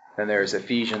 Then there's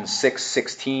Ephesians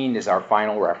 6:16 is our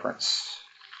final reference.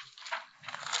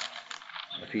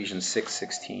 Ephesians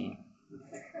 6:16.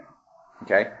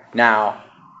 Okay? Now,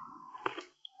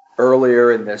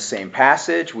 earlier in this same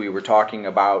passage, we were talking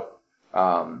about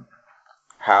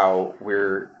how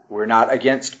we're not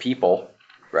against people,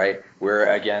 right? We're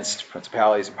against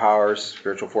principalities and powers,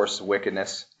 spiritual forces of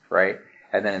wickedness, right?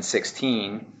 And then in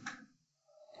 16,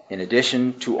 in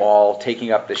addition to all,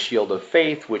 taking up the shield of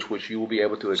faith, which you will be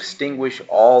able to extinguish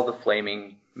all the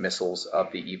flaming missiles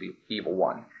of the evil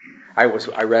one. I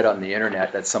read on the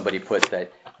internet that somebody put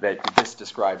that this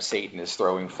describes Satan as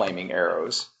throwing flaming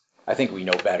arrows. I think we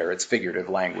know better. It's figurative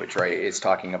language, right? It's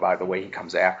talking about the way he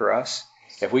comes after us.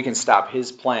 If we can stop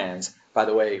his plans, by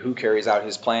the way, who carries out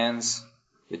his plans?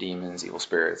 The demons, evil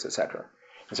spirits, etc.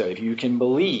 And so if you can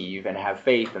believe and have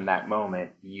faith in that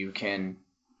moment, you can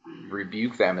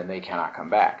rebuke them and they cannot come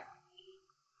back.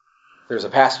 There's a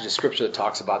passage of scripture that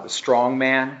talks about the strong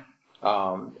man.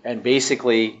 And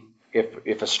basically,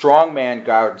 if a strong man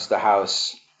guards the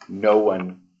house, no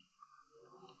one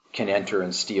can enter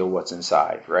and steal what's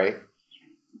inside, right?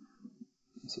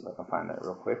 Let's see if I can find that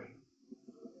real quick.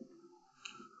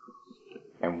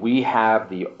 And we have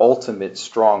the ultimate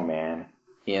strong man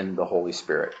in the Holy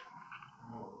Spirit.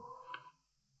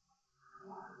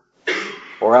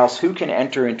 Or else who can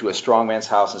enter into a strong man's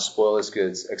house and spoil his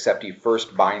goods except he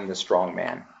first bind the strong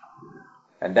man?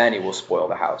 And then he will spoil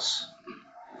the house.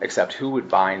 Except who would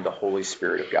bind the Holy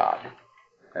Spirit of God?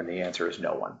 And the answer is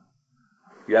no one.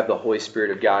 You have the Holy Spirit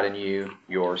of God in you,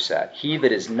 you're set. He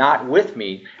that is not with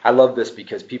me, I love this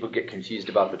because people get confused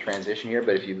about the transition here,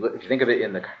 but if you think of it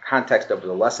in the context of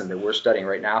the lesson that we're studying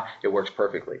right now, it works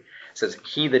perfectly. It says,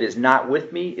 he that is not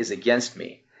with me is against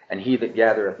me, and he that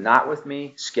gathereth not with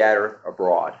me scattereth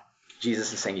abroad.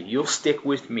 Jesus is saying, if you'll stick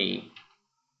with me,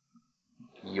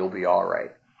 you'll be all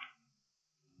right.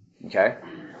 Okay?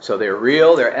 So they're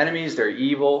real, they're enemies, they're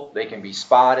evil, they can be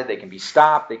spotted, they can be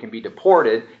stopped, they can be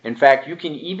deported. In fact, you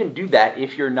can even do that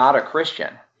if you're not a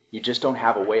Christian. You just don't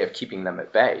have a way of keeping them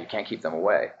at bay. You can't keep them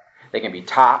away. They can be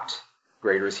topped.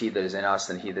 Greater is he that is in us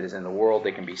than he that is in the world.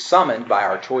 They can be summoned by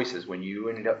our choices. When you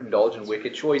indulge in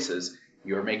wicked choices,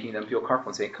 you're making them feel comfortable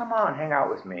and say, come on, hang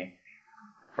out with me.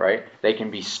 Right? They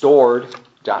can be stored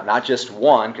Not just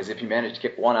one, because if you manage to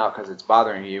kick one out because it's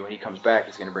bothering you, when he comes back,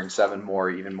 he's going to bring 7 more,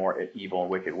 even more evil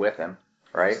and wicked with him,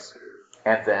 right?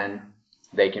 And then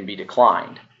they can be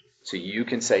declined. So you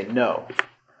can say no,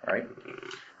 right?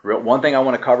 One thing I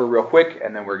want to cover real quick,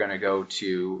 and then we're going to go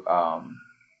to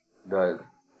the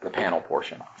panel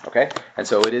portion, okay? And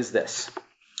so it is this.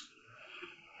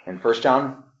 In 1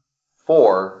 John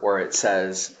 4, where it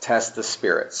says, test the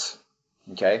spirits,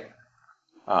 okay?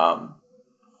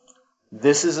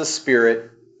 This is a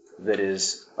spirit that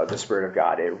is the Spirit of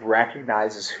God. It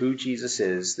recognizes who Jesus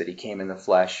is, that he came in the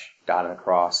flesh, died on the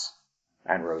cross,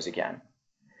 and rose again.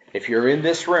 If you're in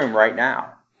this room right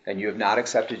now and you have not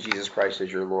accepted Jesus Christ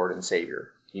as your Lord and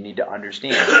Savior, you need to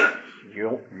understand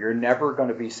you're never going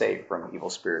to be saved from evil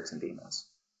spirits and demons.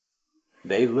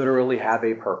 They literally have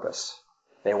a purpose.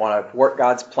 They want to thwart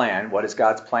God's plan. What is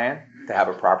God's plan? To have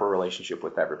a proper relationship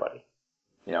with everybody.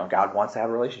 You know, God wants to have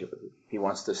a relationship with you. He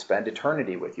wants to spend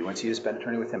eternity with you. He wants you to spend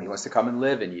eternity with him. He wants to come and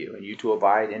live in you and you to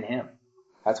abide in him.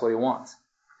 That's what he wants.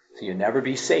 So you'll never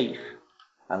be safe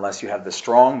unless you have the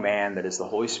strong man that is the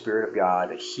Holy Spirit of God,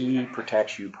 that he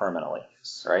protects you permanently,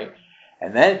 right?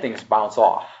 And then things bounce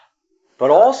off.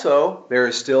 But also, there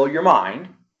is still your mind,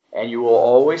 and you will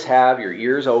always have your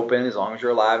ears open as long as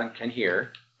you're alive and can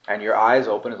hear, and your eyes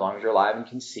open as long as you're alive and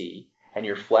can see, and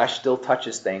your flesh still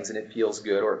touches things and it feels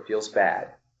good or it feels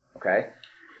bad, okay?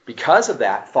 Because of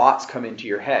that, thoughts come into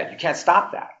your head. You can't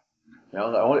stop that. You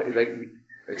know,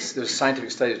 there's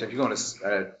scientific studies. If you go in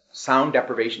a sound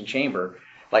deprivation chamber,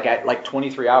 at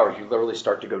 23 hours, you literally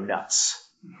start to go nuts,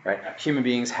 right? Human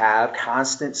beings have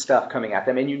constant stuff coming at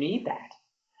them, and you need that.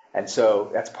 And so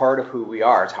that's part of who we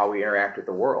are. It's how we interact with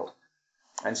the world.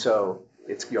 And so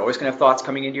you're always going to have thoughts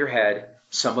coming into your head.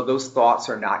 Some of those thoughts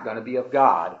are not going to be of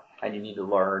God, and you need to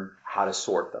learn how to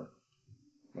sort them,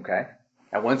 okay?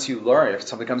 And once you learn, if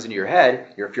something comes into your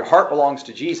head, if your heart belongs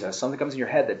to Jesus, something comes in your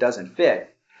head that doesn't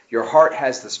fit, your heart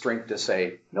has the strength to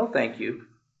say, no, thank you,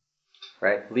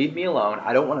 right? Leave me alone.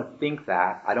 I don't want to think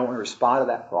that. I don't want to respond to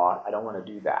that thought. I don't want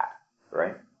to do that,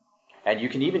 right? And you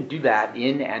can even do that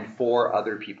in and for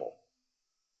other people.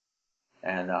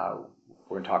 And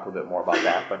we're going to talk a little bit more about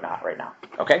that, but not right now,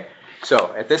 okay?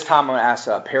 So at this time, I'm going to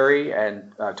ask Perry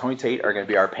and Tony Tate are going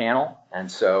to be our panel. And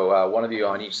so one of you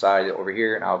on each side over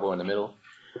here, and I'll go in the middle.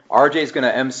 RJ is going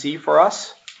to MC for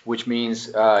us, which means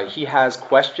he has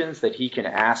questions that he can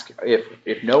ask.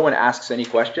 If no one asks any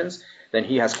questions, then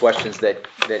he has questions that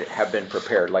have been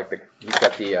prepared, like he's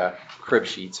got the crib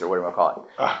sheets or whatever you want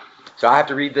to call it. So I have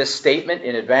to read this statement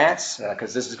in advance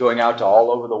because this is going out to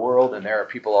all over the world, and there are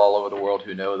people all over the world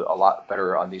who know a lot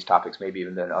better on these topics maybe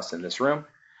even than us in this room.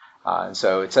 And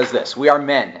so it says this: we are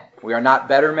men. We are not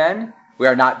better men. We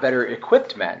are not better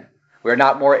equipped men. We are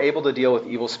not more able to deal with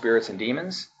evil spirits and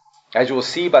demons. As you will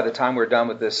see by the time we're done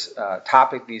with this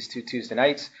topic, these 2 Tuesday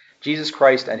nights, Jesus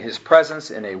Christ and his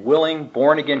presence in a willing,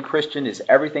 born-again Christian is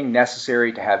everything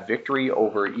necessary to have victory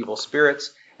over evil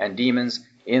spirits and demons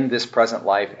in this present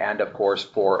life and, of course,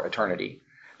 for eternity.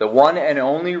 The one and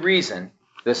only reason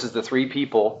this is the 3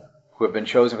 people who have been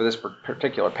chosen for this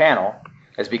particular panel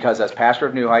is because as pastor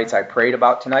of New Heights, I prayed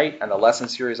about tonight, and the lesson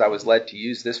series I was led to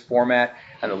use this format,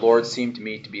 and the Lord seemed to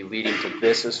me to be leading to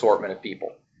this assortment of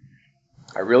people.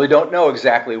 I really don't know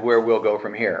exactly where we'll go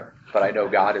from here, but I know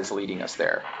God is leading us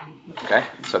there. Okay?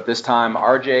 So at this time,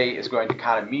 RJ is going to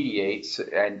kind of mediate,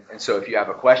 and so if you have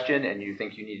a question and you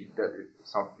think you need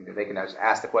something, they can just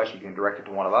ask the question, you can direct it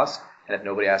to one of us, and if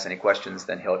nobody asks any questions,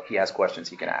 then he has questions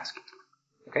he can ask.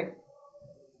 Okay?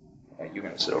 And you're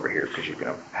going to sit over here because you're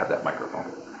going to have that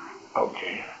microphone.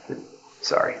 Okay.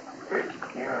 Sorry. All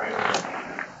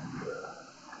right.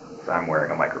 I'm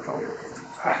wearing a microphone.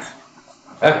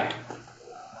 Okay.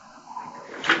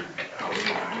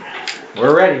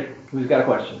 We're ready. Who's got a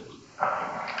question?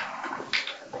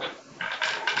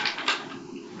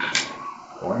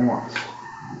 Going once.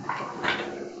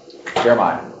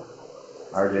 Jeremiah.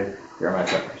 RJ. Jeremiah's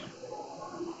got a question.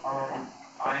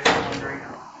 I'm wondering,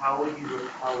 how would you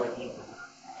repel an evil?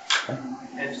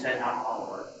 If said not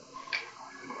follower.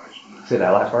 Say that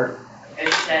last part.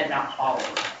 If said not follower.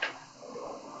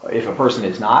 If a person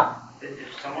is not?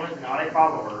 If someone is not a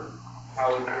follower,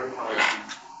 how would you repel an evil?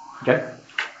 Okay.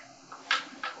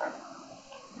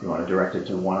 You want to direct it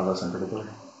to one of us in particular?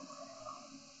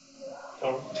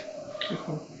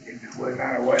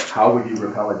 How would you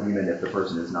repel a demon if the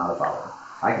person is not a follower?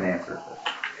 I can answer it.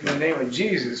 In the name of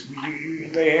Jesus, you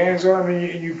lay hands on them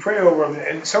and you pray over them.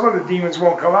 And some of the demons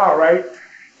won't come out, right?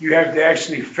 You have to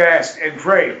actually fast and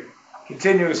pray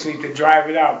continuously to drive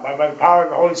it out. By the power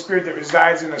of the Holy Spirit that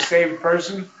resides in a saved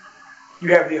person,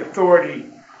 you have the authority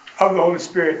of the Holy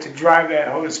Spirit to drive that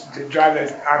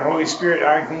unholy spirit,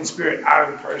 unclean spirit out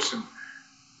of the person.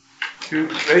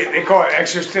 They call it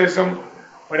exorcism,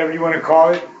 whatever you want to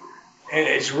call it, and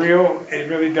it's real. It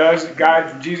really does.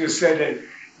 Jesus said that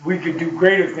we could do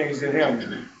greater things than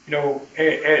Him,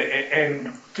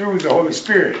 and through the Holy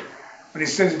Spirit when He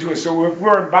sends it to us. So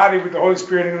we're embodied with the Holy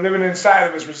Spirit and living inside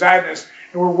of us, residing in us,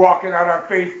 and we're walking out our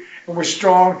faith, and we're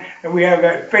strong, and we have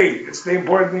that faith. It's the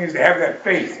important thing is to have that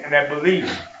faith and that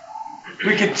belief.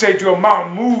 We can say to a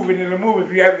mountain, move, and it'll move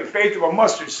if you have the faith of a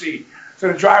mustard seed.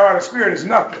 So to drive out a spirit is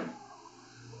nothing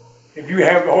if you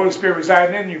have the Holy Spirit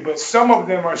residing in you. But some of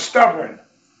them are stubborn.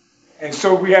 And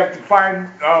so we have to find,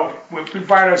 if we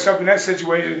find ourselves in that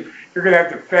situation, you're going to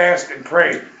have to fast and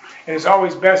pray. And it's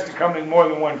always best to come in more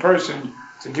than one person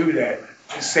to do that.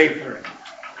 It's safer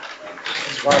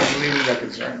as far as believers are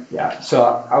concerned. Yeah, so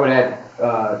I would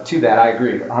add to that, I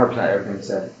agree 100% everything you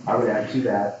said. I would add to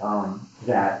that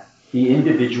that the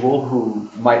individual who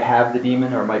might have the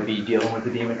demon or might be dealing with the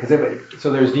demon,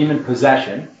 so there's demon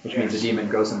possession, which means the demon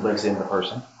goes and lives in the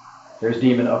person. There's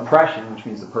demon oppression, which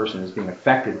means the person is being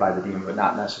affected by the demon, but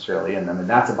not necessarily in them. And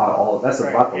that's about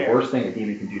the worst thing a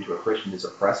demon can do to a Christian is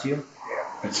oppress you.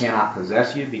 It cannot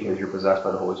possess you because you're possessed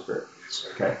by the Holy Spirit.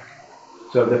 Okay.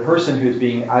 So the person who's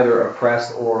being either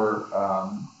oppressed or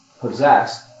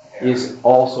possessed is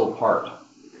also part.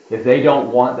 If they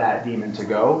don't want that demon to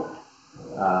go,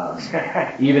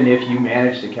 even if you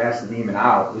manage to cast the demon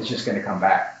out, it's just going to come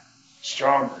back.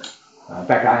 Stronger. In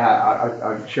fact,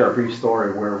 I'll share a brief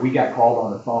story where we got called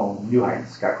on the phone, New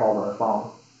Heights got called on the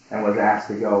phone and was asked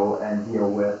to go and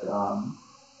deal with,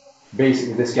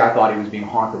 basically this guy thought he was being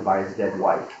haunted by his dead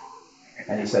wife.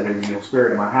 And he said, there's an evil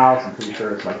spirit in my house, I'm pretty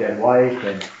sure it's my dead wife,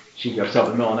 and she gets up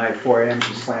in the middle of the night, 4 a.m.,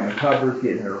 she's slamming cupboards,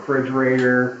 getting in the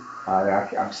refrigerator.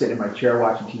 I'm sitting in my chair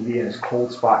watching TV, and this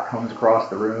cold spot comes across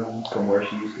the room from where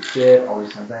she used to sit, all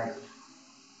these kind of things.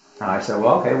 And I said,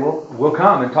 well, okay, we'll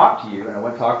come and talk to you. And I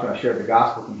went and talked to him. I shared the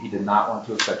gospel with him. He did not want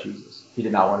to accept Jesus. He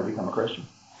did not want to become a Christian.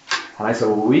 And I said,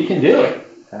 well, we can do it.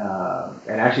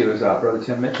 And actually, it was Brother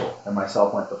Tim Mitchell and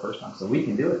myself went the first time. So we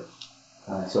can do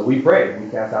it. So we prayed. We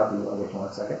cast out the, I'll get you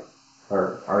 1 second.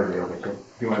 Or RJ will get you.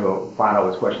 If you want to go find out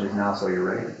what his question is now so you're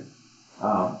ready.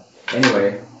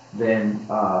 Anyway, then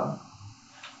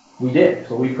we did.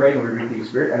 So we prayed and we rebuked the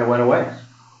spirit and it went away.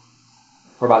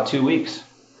 For about 2 weeks.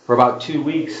 For about 2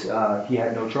 weeks, he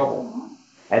had no trouble.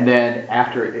 And then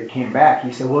after it came back,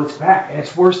 he said, well, it's back, and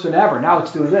it's worse than ever. Now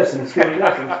it's doing this, and it's doing this,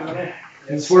 and it's doing that.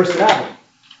 And it's worse than ever.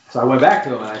 So I went back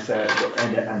to him, and I said,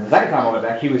 and the second time I went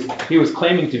back, he was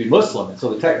claiming to be Muslim. And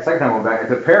so the second time I went back, I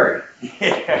took Perry.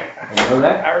 Yeah. You know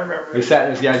that? I remember. We sat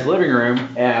in this guy's living room,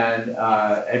 and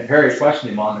Perry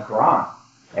questioned him on the Quran.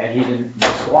 And he didn't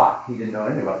know squat. He didn't know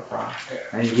anything about the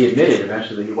Quran. And he admitted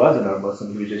eventually he wasn't a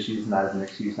Muslim. He was just using that as an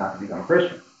excuse not to become a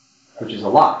Christian. Which is a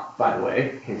lie, by the way,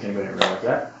 in case anybody didn't realize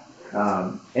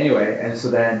that. Anyway, and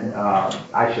so then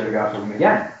I shared the gospel with him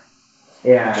again.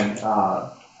 And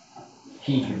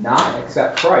he did not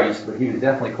accept Christ, but he was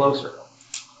definitely closer.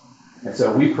 And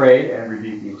so we prayed and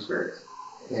rebuked evil spirits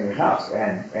in his house,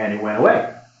 and it went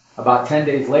away. About 10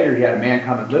 days later, he had a man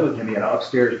come and live with him. He had an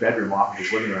upstairs bedroom off of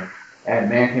his living room. And a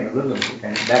man came and lived with him,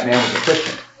 and that man was a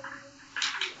Christian.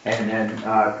 And then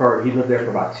he lived there for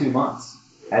about 2 months.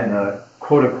 And the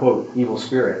quote-unquote evil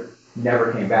spirit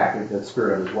never came back. The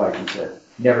spirit of his wife, he said,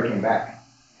 never came back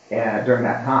during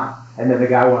that time. And then the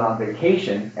guy went on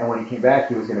vacation, and when he came back,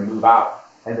 he was going to move out.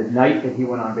 And the night that he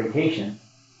went on vacation,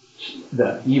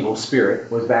 the evil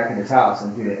spirit was back in his house,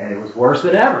 and it was worse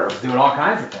than ever. It was doing all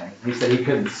kinds of things. He said he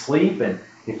couldn't sleep, and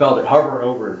he felt it hovering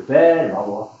over his bed, and blah,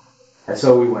 blah, blah. And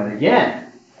so we went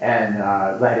again, and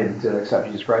led him to accept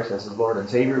Jesus Christ as his Lord and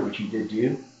Savior, which he did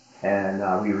do. And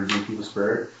we rebuked the evil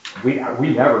spirit. We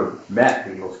never met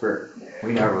the evil spirit.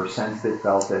 We never sensed it,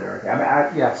 felt it, or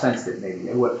anything. I sensed it maybe.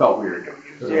 It felt weird.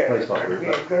 The place felt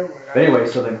weird. But anyway,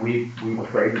 so then we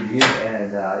prayed to you,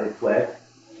 and it fled.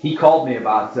 He called me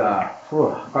about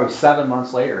probably 7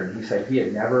 months later, and he said he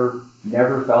had never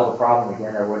felt a problem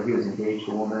again. Or he was engaged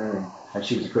to a woman, and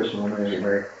she was a Christian woman and get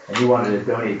married, and he wanted to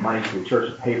donate money to the church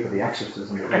to pay for the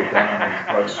exorcism that we had done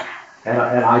on his program. And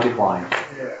I declined.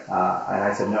 And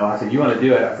I said, no. I said, you want to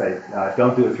do it? I said,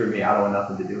 don't do it through me. I don't want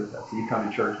nothing to do with that. So you come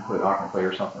to church and put an offering plate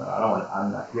or something.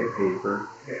 I'm not getting paid for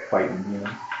fighting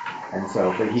demons. And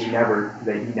so, but he never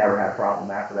had a problem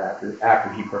after that.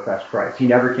 After he professed Christ, he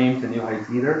never came to New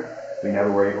Heights either. We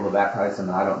never were able to baptize him.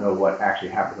 And I don't know what actually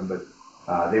happened to him,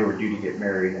 but they were due to get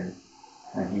married, and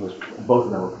both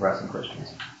of them were professing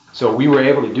Christians. So we were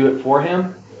able to do it for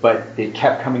him, but it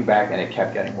kept coming back and it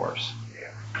kept getting worse.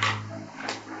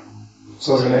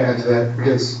 So I was going to add to that,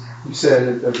 because you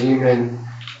said a demon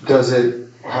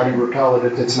how do you repel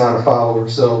it if it's not a follower?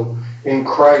 So in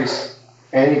Christ,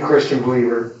 any Christian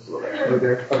believer,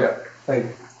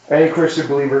 any Christian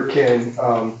believer can,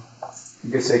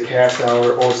 you could say cast out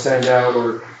or send out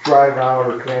or drive out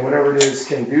or command, whatever it is,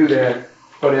 can do that.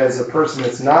 But as a person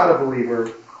that's not a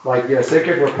believer, like, yes, they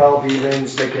can repel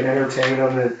demons, they can entertain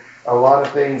them, and a lot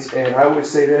of things. And I always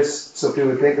say this, so people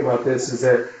would think about this, is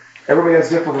that everybody has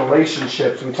different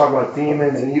relationships. When we talk about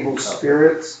demons and evil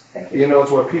spirits,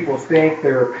 it's what people think,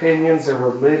 their opinions, their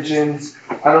religions.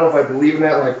 I don't know if I believe in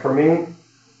that. Like, for me,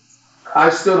 I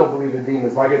still don't believe in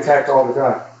demons. I get attacked all the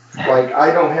time. Like,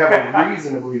 I don't have a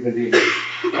reason to believe in demons.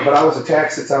 But I was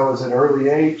attacked since I was an early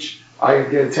age. I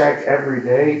get attacked every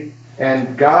day.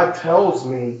 And God tells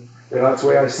me, that's the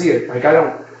way I see it. Like,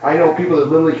 I know people that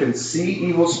literally can see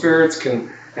evil spirits,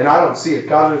 and I don't see it.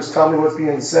 God will just tell me what's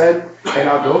being said, and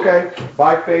I'll go, okay,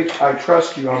 by faith, I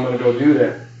trust you, I'm going to go do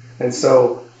that. And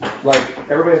so, like,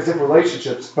 everybody has different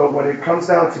relationships, but when it comes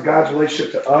down to God's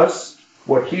relationship to us,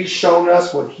 what He's shown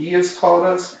us, what He has taught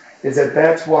us, is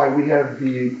that's why we have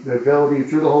the ability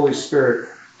through the Holy Spirit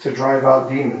to drive out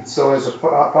demons. So as a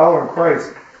follower in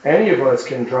Christ, any of us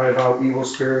can drive out evil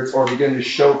spirits or begin to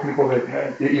show people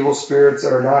that the evil spirits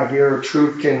are not here.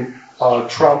 Truth can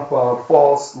trump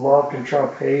false. Love can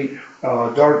trump hate.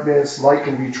 Darkness, light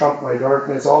can be trumped by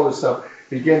darkness. All this stuff.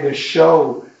 Begin to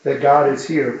show that God is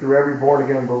here through every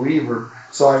born-again believer.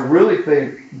 So I really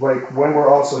think, like, when we're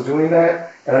also doing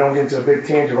that, and I don't get into a big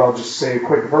tangent, I'll just say a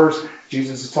quick verse.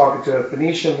 Jesus is talking to a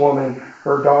Phoenician woman.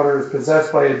 Her daughter is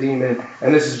possessed by a demon.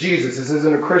 And this is Jesus. This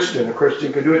isn't a Christian. A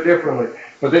Christian could do it differently.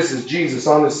 But this is Jesus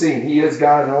on the scene. He is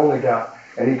God and only God.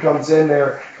 And He comes in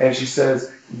there and she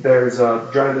says, there's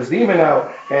driving this demon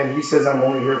out. And He says, I'm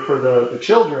only here for the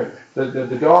children,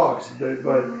 the dogs.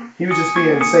 But He was just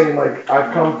saying, like,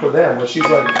 I've come for them. But she's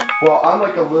like, well, I'm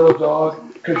like a little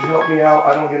dog. Could you help me out?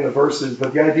 I don't get in the verses.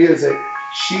 But the idea is that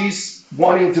she's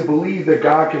wanting to believe that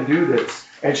God can do this.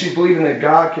 And she's believing that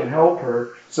God can help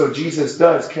her. So Jesus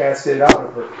does cast it out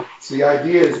of her. So the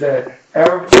idea is that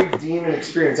every demon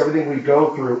experience, everything we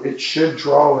go through, it should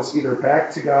draw us either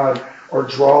back to God or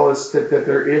draw us that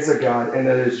there is a God, and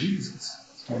that is Jesus.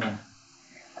 Amen.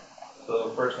 So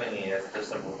the first thing he has to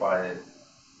simplify it.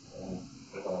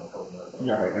 All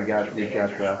right, we got 5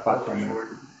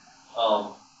 minutes.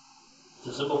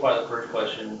 To simplify the first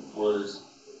question was,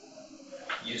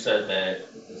 you said that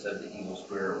the evil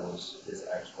spirit was his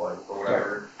ex-wife or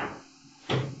whatever.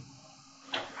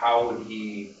 How would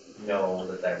he know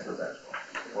that that's his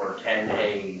ex-wife? Or can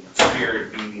a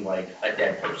spirit be like a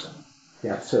dead person?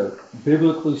 Yeah, so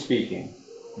biblically speaking,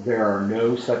 there are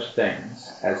no such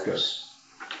things as ghosts.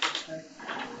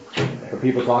 But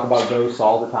people talk about ghosts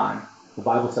all the time. The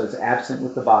Bible says absent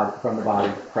with the body, from the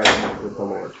body, present with the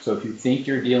Lord. So if you think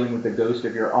you're dealing with the ghost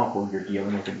of your uncle, you're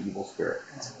dealing with an evil spirit.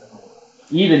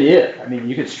 Even if,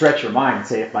 you could stretch your mind and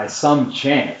say, if by some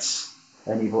chance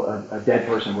a dead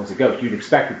person was a ghost, you'd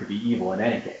expect it to be evil in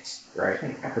any case, right?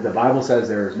 But the Bible says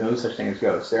there is no such thing as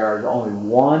ghosts. There is only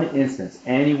one instance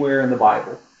anywhere in the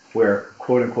Bible where,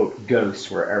 quote-unquote, ghosts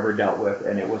were ever dealt with,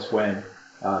 and it was when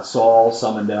Saul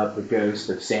summoned up the ghost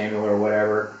of Samuel or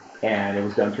whatever, and it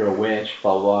was done through a witch,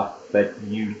 blah, blah, blah. But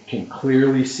you can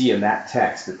clearly see in that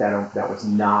text that was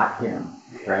not him,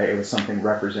 right? It was something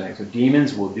representing. So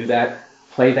demons will do that,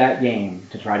 play that game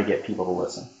to try to get people to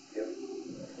listen.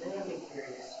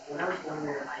 When I was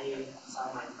younger, I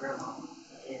saw my grandma,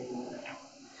 and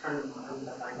come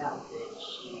to find out that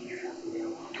she passed away a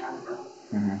long time ago.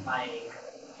 Mm-hmm. I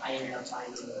ended up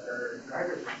finding her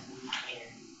driver's license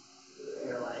and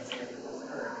realized that it was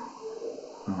her.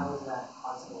 Mm-hmm. How is that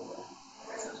possible?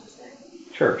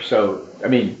 Sure. So,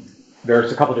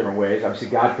 there's a couple different ways. Obviously,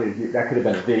 that could have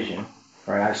been a vision,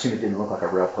 right? I assume it didn't look like a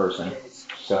real person.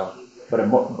 So, but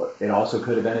it also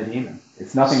could have been a demon.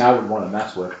 It's nothing I would want to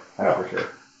mess with, that's for sure.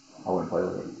 I wouldn't play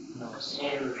with it. And at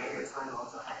the time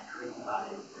also had dreams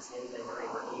about it, the same thing that they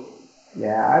were eating.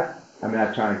 Yeah, I'm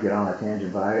not trying to get on a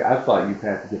tangent, but I thought you've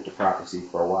had the gift of prophecy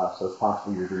for a while, so it's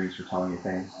possible your dreams are telling you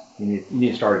things. You need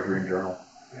to start a dream journal,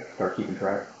 start keeping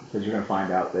track, because you're going to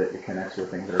find out that it connects with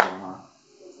things that are going on.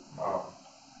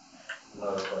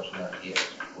 Another question that he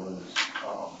asked was,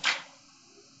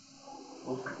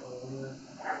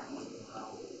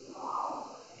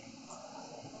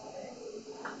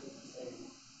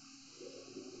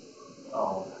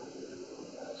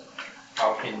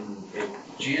 how can, if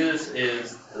Jesus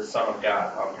is the Son of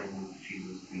God, how can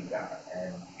Jesus be God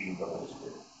and be the Holy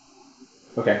Spirit?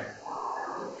 Okay.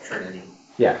 Trinity.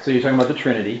 Yeah, so you're talking about the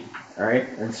Trinity, all right?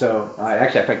 And so,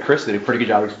 actually, I think Chris did a pretty good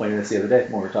job explaining this the other day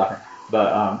when we were talking.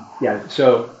 But,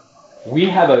 so we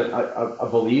have a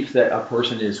belief that a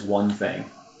person is one thing,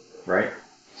 right?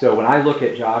 So when I look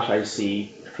at Josh, I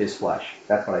see his flesh.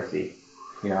 That's what I see.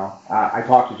 I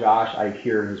talk to Josh, I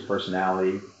hear his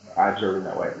personality, I observe him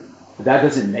that way. But that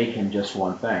doesn't make him just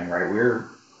one thing, right?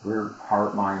 We're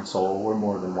heart, mind, soul. We're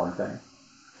more than one thing.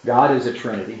 God is a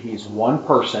Trinity. He's one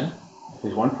person.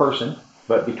 He's one person.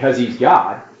 But because he's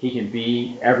God, he can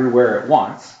be everywhere at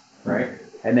once, right?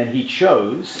 And then he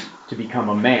chose to become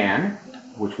a man,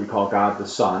 which we call God the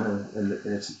Son. And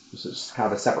it's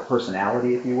kind of a separate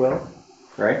personality, if you will,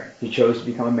 right? He chose to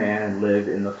become a man and live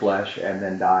in the flesh and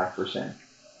then die for sin.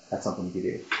 That's something he could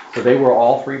do. So they were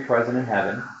all three present in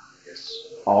heaven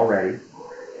already.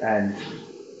 And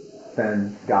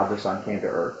then God the Son came to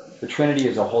earth. The Trinity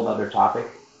is a whole other topic,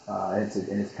 and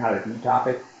it's kind of a deep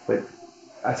topic, but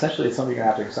essentially it's something you're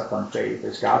going to have to accept on faith.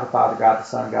 There's God the Father, God the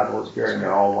Son, God the Holy Spirit, and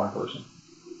they're all one person.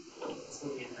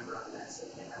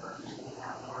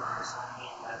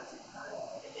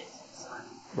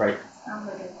 Right. Sounds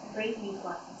like a great youth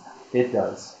lesson. It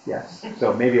does, yes.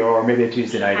 So maybe a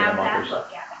Tuesday night in a month or so.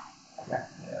 Yeah.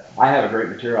 I have a great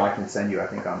material I can send you, I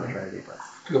think, on the Trinity.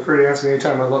 Feel free to ask me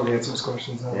anytime. I love to answer those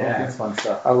questions. Yeah, it's fun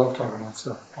stuff. I love talking about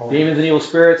stuff. Demons and evil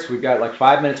spirits, we've got like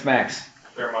 5 minutes max.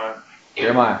 Jeremiah.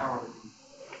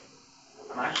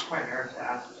 I'm actually quite nervous to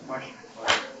ask this question,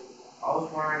 but I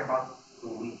was wondering about the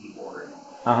Ouija board.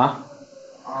 Uh-huh.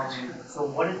 So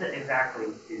what does it exactly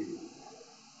do?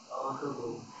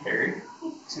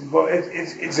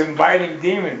 It's inviting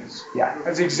demons. Yeah.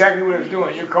 That's exactly what it's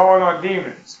doing. You're calling on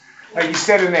demons. Like you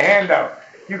said in the handout,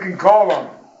 you can call on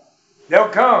them. They'll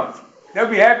come. They'll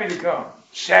be happy to come.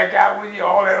 Shack out with you,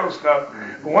 all that old stuff.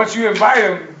 But once you invite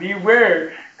them,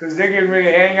 beware, because they're getting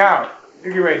ready to hang out.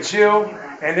 They're getting ready to chill,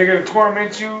 and they're going to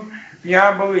torment you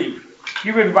beyond belief.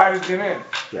 You've invited them in.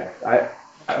 Yeah.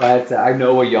 I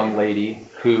know a young lady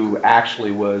who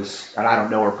actually was, and I don't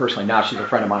know her personally now, she's a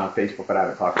friend of mine on Facebook, but I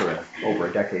haven't talked to her in over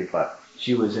a decade, but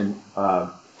she was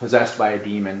possessed by a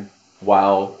demon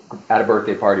while at a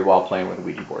birthday party while playing with a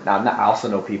Ouija board. Now, I also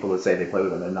know people that say they play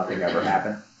with them and nothing ever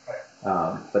happened.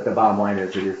 But the bottom line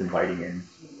is it is inviting in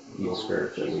evil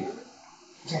spirits at least.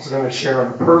 I'm also going to share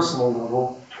on a personal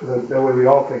level, that way we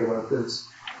all think about this.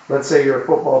 Let's say you're a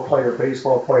football player,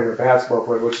 baseball player, basketball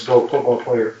player, let's just go football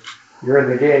player. You're in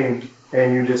the game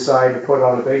and you decide to put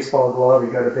on a baseball glove,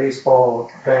 you got a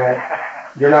baseball bat,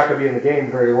 you're not going to be in the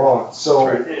game very long. So,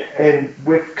 and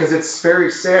because it's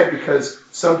very sad because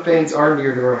some things are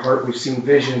near to our heart. We've seen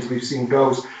visions, we've seen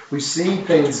ghosts, we've seen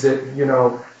things that,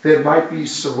 that might be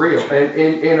surreal.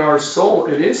 And in our soul,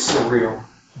 it is surreal.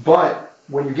 But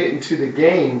when you get into the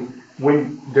game,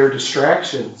 when they're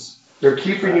distractions, they're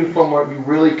keeping you from what you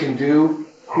really can do,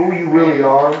 who you really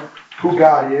are, who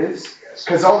God is.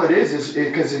 Because all it is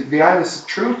because the honest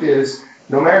truth is,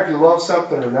 no matter if you love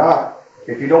something or not,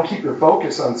 if you don't keep your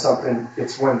focus on something,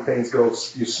 it's when things go,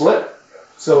 you slip.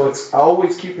 So it's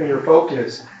always keeping your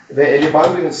focus. And the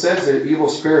Bible even says that evil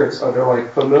spirits, they're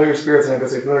like familiar spirits, and I'm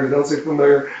going to say familiar, don't say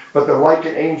familiar, but they're like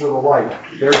an angel of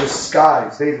light. They're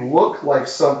disguised. They look like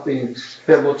something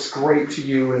that looks great to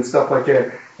you and stuff like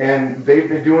that. And they've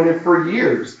been doing it for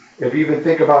years. If you even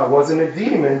think about it, wasn't a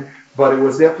demon, but it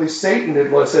was definitely Satan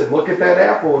that said, look at that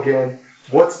apple again.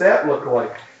 What's that look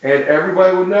like? And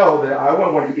everybody would know that I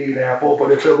wouldn't want to eat an apple,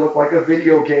 but if it looked like a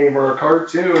video game or a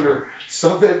cartoon or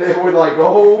something, they would like,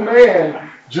 oh man,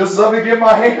 just let me get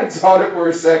my hands on it for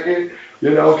a second.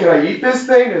 Can I eat this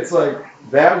thing? It's like,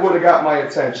 that would have got my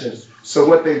attention. So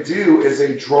what they do is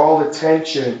they draw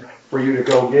attention for you to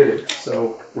go get it.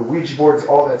 So the Ouija boards,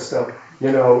 all that stuff,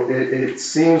 it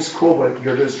seems cool, but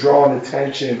you're just drawing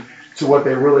attention to what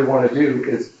they really want to do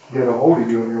is get a hold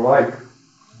of you in your life.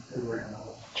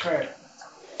 Right.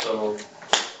 So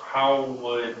how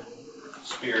would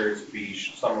spirits be,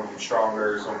 some of them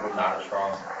stronger, some of them not as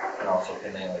strong, and also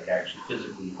can they actually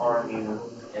physically harm you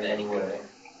in any way?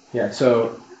 Yeah,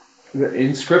 so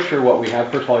in Scripture what we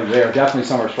have, first of all, there are definitely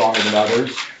some are stronger than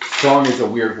others. Strong is a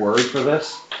weird word for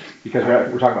this because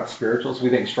we're talking about spirituals. We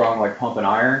think strong like pumping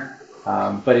iron.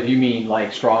 But if you mean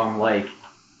like strong like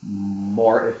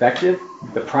more effective,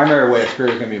 the primary way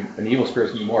an evil spirit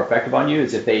is going to be more effective on you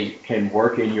is if they can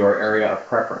work in your area of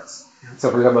preference. So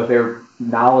for example, if they're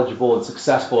knowledgeable and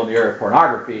successful in the area of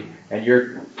pornography and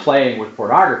you're playing with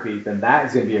pornography, then that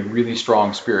is going to be a really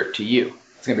strong spirit to you.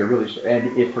 It's going to be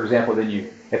and if, for example,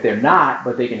 if they're not,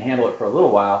 but they can handle it for a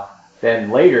little while,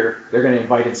 then later they're going to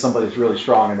invite in somebody that's really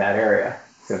strong in that area.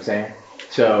 See what I'm saying?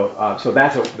 So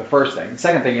that's the first thing. The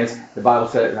second thing is the Bible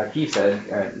said, like he said,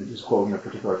 just quoting a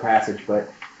particular passage,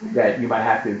 but that you might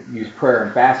have to use prayer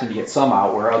and fasting to get some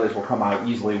out, where others will come out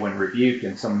easily when rebuked,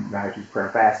 and some might use prayer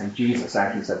and fasting. Jesus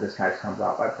actually said this kind of comes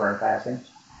out by prayer and fasting.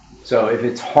 So if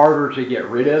it's harder to get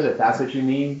rid of, if that's what you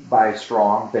mean by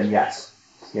strong, then yes.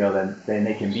 Then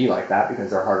they can be like that because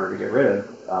they're harder to get rid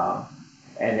of. But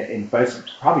it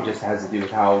probably just has to do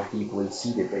with how deeply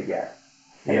seated they get.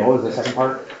 And what was the second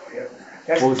part?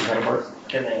 What was the second part?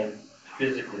 Can they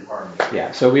physically harm you?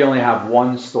 Yeah, so we only have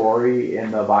one story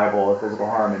in the Bible of physical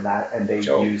harm, and they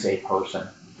use a person.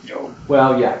 Job.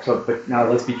 Well, yeah. But now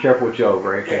let's be careful with Job,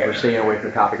 right? Because we're staying away from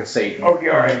the topic of Satan. Okay,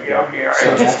 all right. Yeah, okay, all So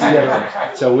right. that's the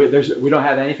other. So we don't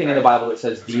have anything in the Bible that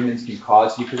says demons can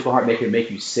cause you physical harm. They can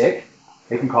make you sick.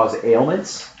 They can cause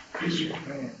ailments.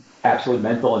 Absolutely,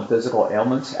 mental and physical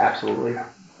ailments. Absolutely.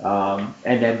 And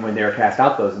then when they're cast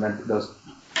out,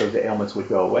 those ailments would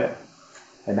go away.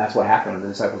 And that's what happened when the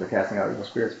disciples were casting out evil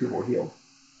spirits. People were healed.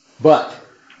 But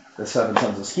the 7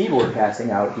 sons of Sceva were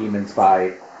casting out demons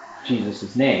by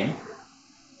Jesus' name.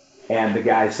 And the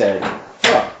guy said,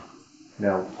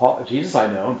 Jesus I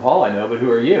know, and Paul I know, but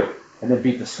who are you? And then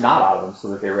beat the snot out of them so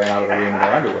that they ran out of the room in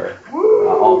their underwear,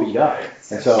 all beat up.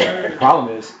 And so the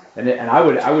problem is, and I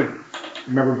would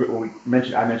remember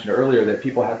I mentioned earlier that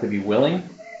people have to be willing.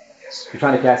 If you're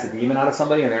trying to cast a demon out of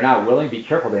somebody and they're not willing, be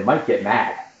careful. They might get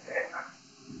mad.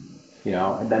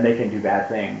 And then they can do bad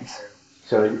things.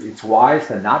 So it's wise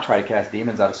to not try to cast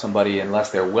demons out of somebody unless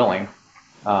they're willing.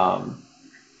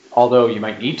 Although you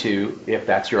might need to if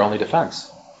that's your only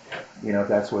defense. If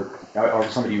that's what, or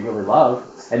somebody you really love.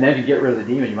 And then if you get rid of the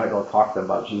demon, you might be able to talk to them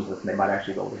about Jesus, and they might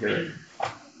actually be able to hear it.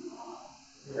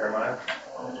 Jeremiah?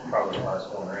 Probably the last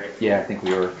one, right? Yeah, I think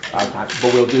we were out of time.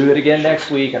 But we'll do it again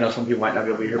next week. I know some people might not be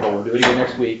able to be here, but we'll do it again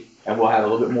next week. And we'll have a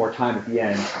little bit more time at the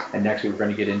end. And next week we're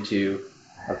going to get into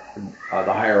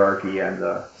the hierarchy and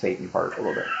the Satan part a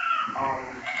little bit.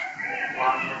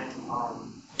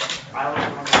 I was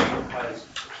wondering because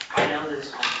I know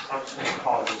this substance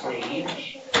called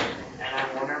sage, and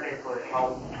I wondered if it would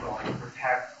help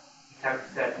protect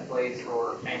that place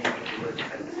or anything with it.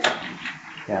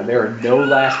 Yeah, there are no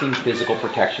lasting physical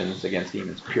protections against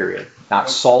demons, period. Not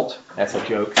salt, that's a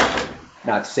joke.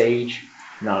 Not sage,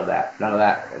 none of that.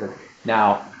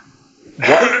 Now,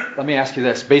 let me ask you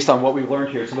this. Based on what we've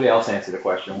learned here, somebody else answer the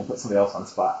question. We'll put somebody else on the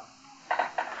spot.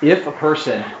 If a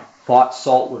person thought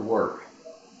salt would work,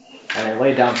 and they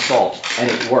laid down salt, and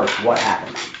it worked, what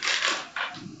happened?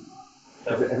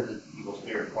 That was the evil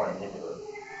spirit pointing into it.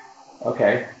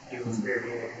 Okay. Evil spirit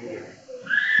being a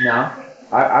No.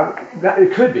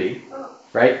 It could be,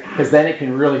 right? Because then it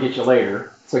can really get you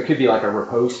later. So it could be like a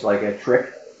riposte, like a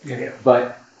trick. Yeah.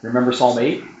 But remember Psalm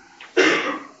 8?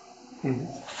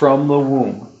 From the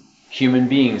womb, human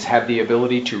beings have the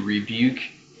ability to rebuke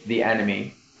the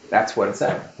enemy. That's what it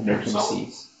said, to make him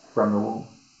cease from the womb.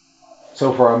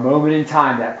 So for a moment in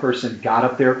time, that person got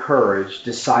up their courage,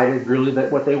 decided really that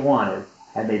what they wanted,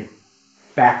 and they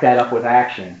backed that up with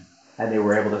action, and they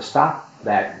were able to stop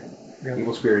that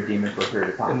evil spirit demon for a period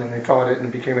of time. And then they fought it and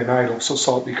it became an idol, so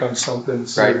salt becomes something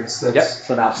serious. Right. Yep.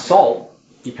 So now salt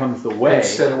becomes the way.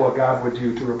 Instead of what God would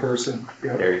do through a person.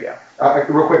 Yep. There you go.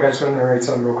 Real quick, I just want to narrate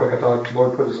something real quick. I thought the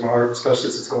Lord put this in my heart, especially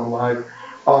since it's going live.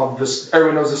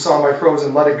 Everyone knows the song by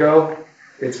Frozen, Let It Go.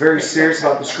 It's very serious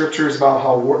about the scriptures, about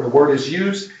how the word is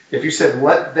used. If you said,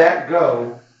 let that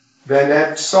go, then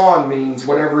that song means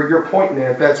whatever you're pointing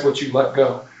at, that's what you let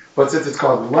go. But since it's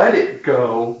called let it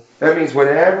go, that means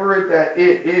whatever that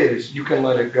it is, you can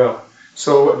let it go.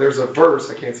 So there's a verse,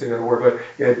 I can't say that word, but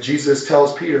yeah, Jesus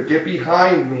tells Peter, get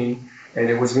behind me, and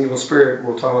it was an evil spirit,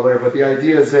 we'll talk about later. But the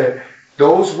idea is that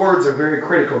those words are very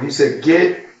critical. He said,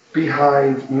 get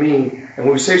behind me. And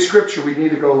when we say scripture, we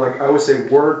need to go, like I would say,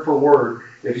 word for word.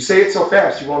 If you say it so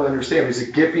fast, you won't understand. He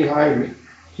said, get behind me.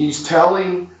 He's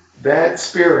telling that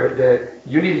spirit that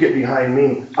you need to get behind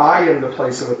me. I am the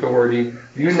place of authority.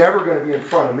 You're never going to be in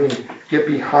front of me. Get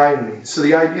behind me. So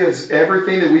the idea is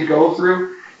everything that we go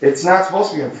through, it's not supposed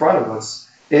to be in front of us.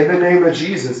 In the name of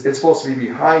Jesus, it's supposed to be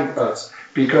behind us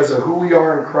because of who we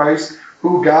are in Christ,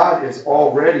 who God is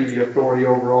already the authority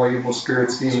over all evil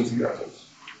spirits, demons, and devils.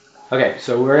 Okay,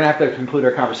 so we're going to have to conclude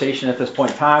our conversation at this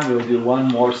point in time. We will do one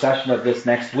more session of this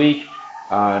next week,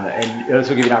 and this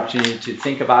will give you an opportunity to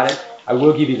think about it. I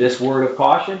will give you this word of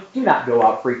caution. Do not go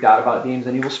out freaked out about demons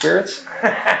and evil spirits.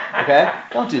 Okay?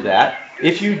 Don't do that.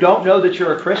 If you don't know that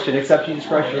you're a Christian, accept Jesus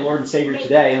Christ your Lord and Savior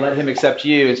today and let Him accept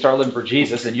you and start living for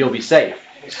Jesus, and you'll be safe.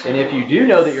 And if you do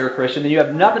know that you're a Christian, then you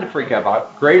have nothing to freak out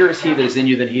about. Greater is He that is in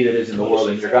you than he that is in the world,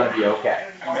 and you're going to be okay.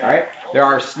 All right? There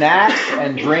are snacks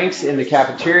and drinks in the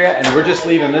cafeteria, and we're just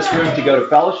leaving this room to go to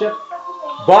fellowship.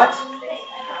 But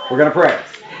we're going to pray.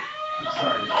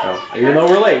 So, even though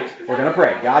we're late, we're going to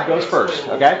pray. God goes first.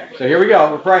 Okay? So here we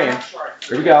go. We're praying.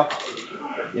 Here we go.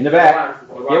 In the back.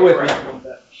 Get with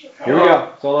me. Here we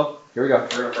go. Solo. Here we go.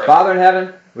 We're gonna pray. Father in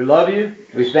heaven, we love you.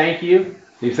 We thank you.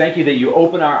 We thank you that you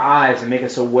open our eyes and make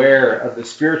us aware of the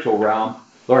spiritual realm.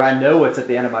 Lord, I know what's at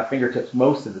the end of my fingertips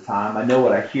most of the time. I know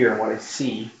what I hear and what I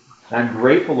see. And I'm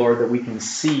grateful, Lord, that we can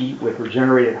see with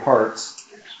regenerated hearts,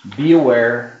 be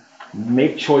aware,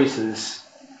 make choices,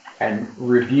 and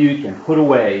rebuke and put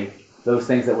away those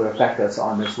things that would affect us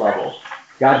on this level.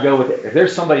 God, go with it. If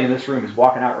there's somebody in this room who's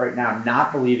walking out right now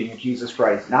not believing in Jesus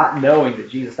Christ, not knowing that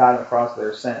Jesus died on the cross for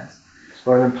their sins,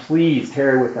 Lord, then please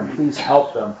tarry with them. Please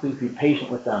help them. Please be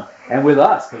patient with them. And with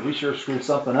us, because we sure screw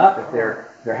something up if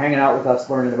they're hanging out with us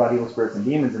learning about evil spirits and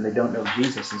demons and they don't know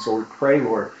Jesus. And so we pray,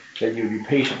 Lord, that you would be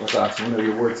patient with us. We know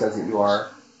your word says that you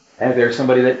are. And if there's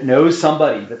somebody that knows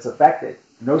somebody that's affected,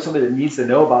 knows somebody that needs to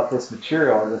know about this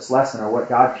material or this lesson or what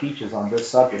God teaches on this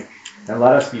subject, then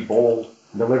let us be bold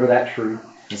and deliver that truth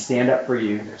and stand up for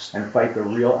you and fight the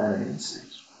real enemies.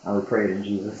 And we pray it in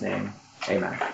Jesus' name. Amen.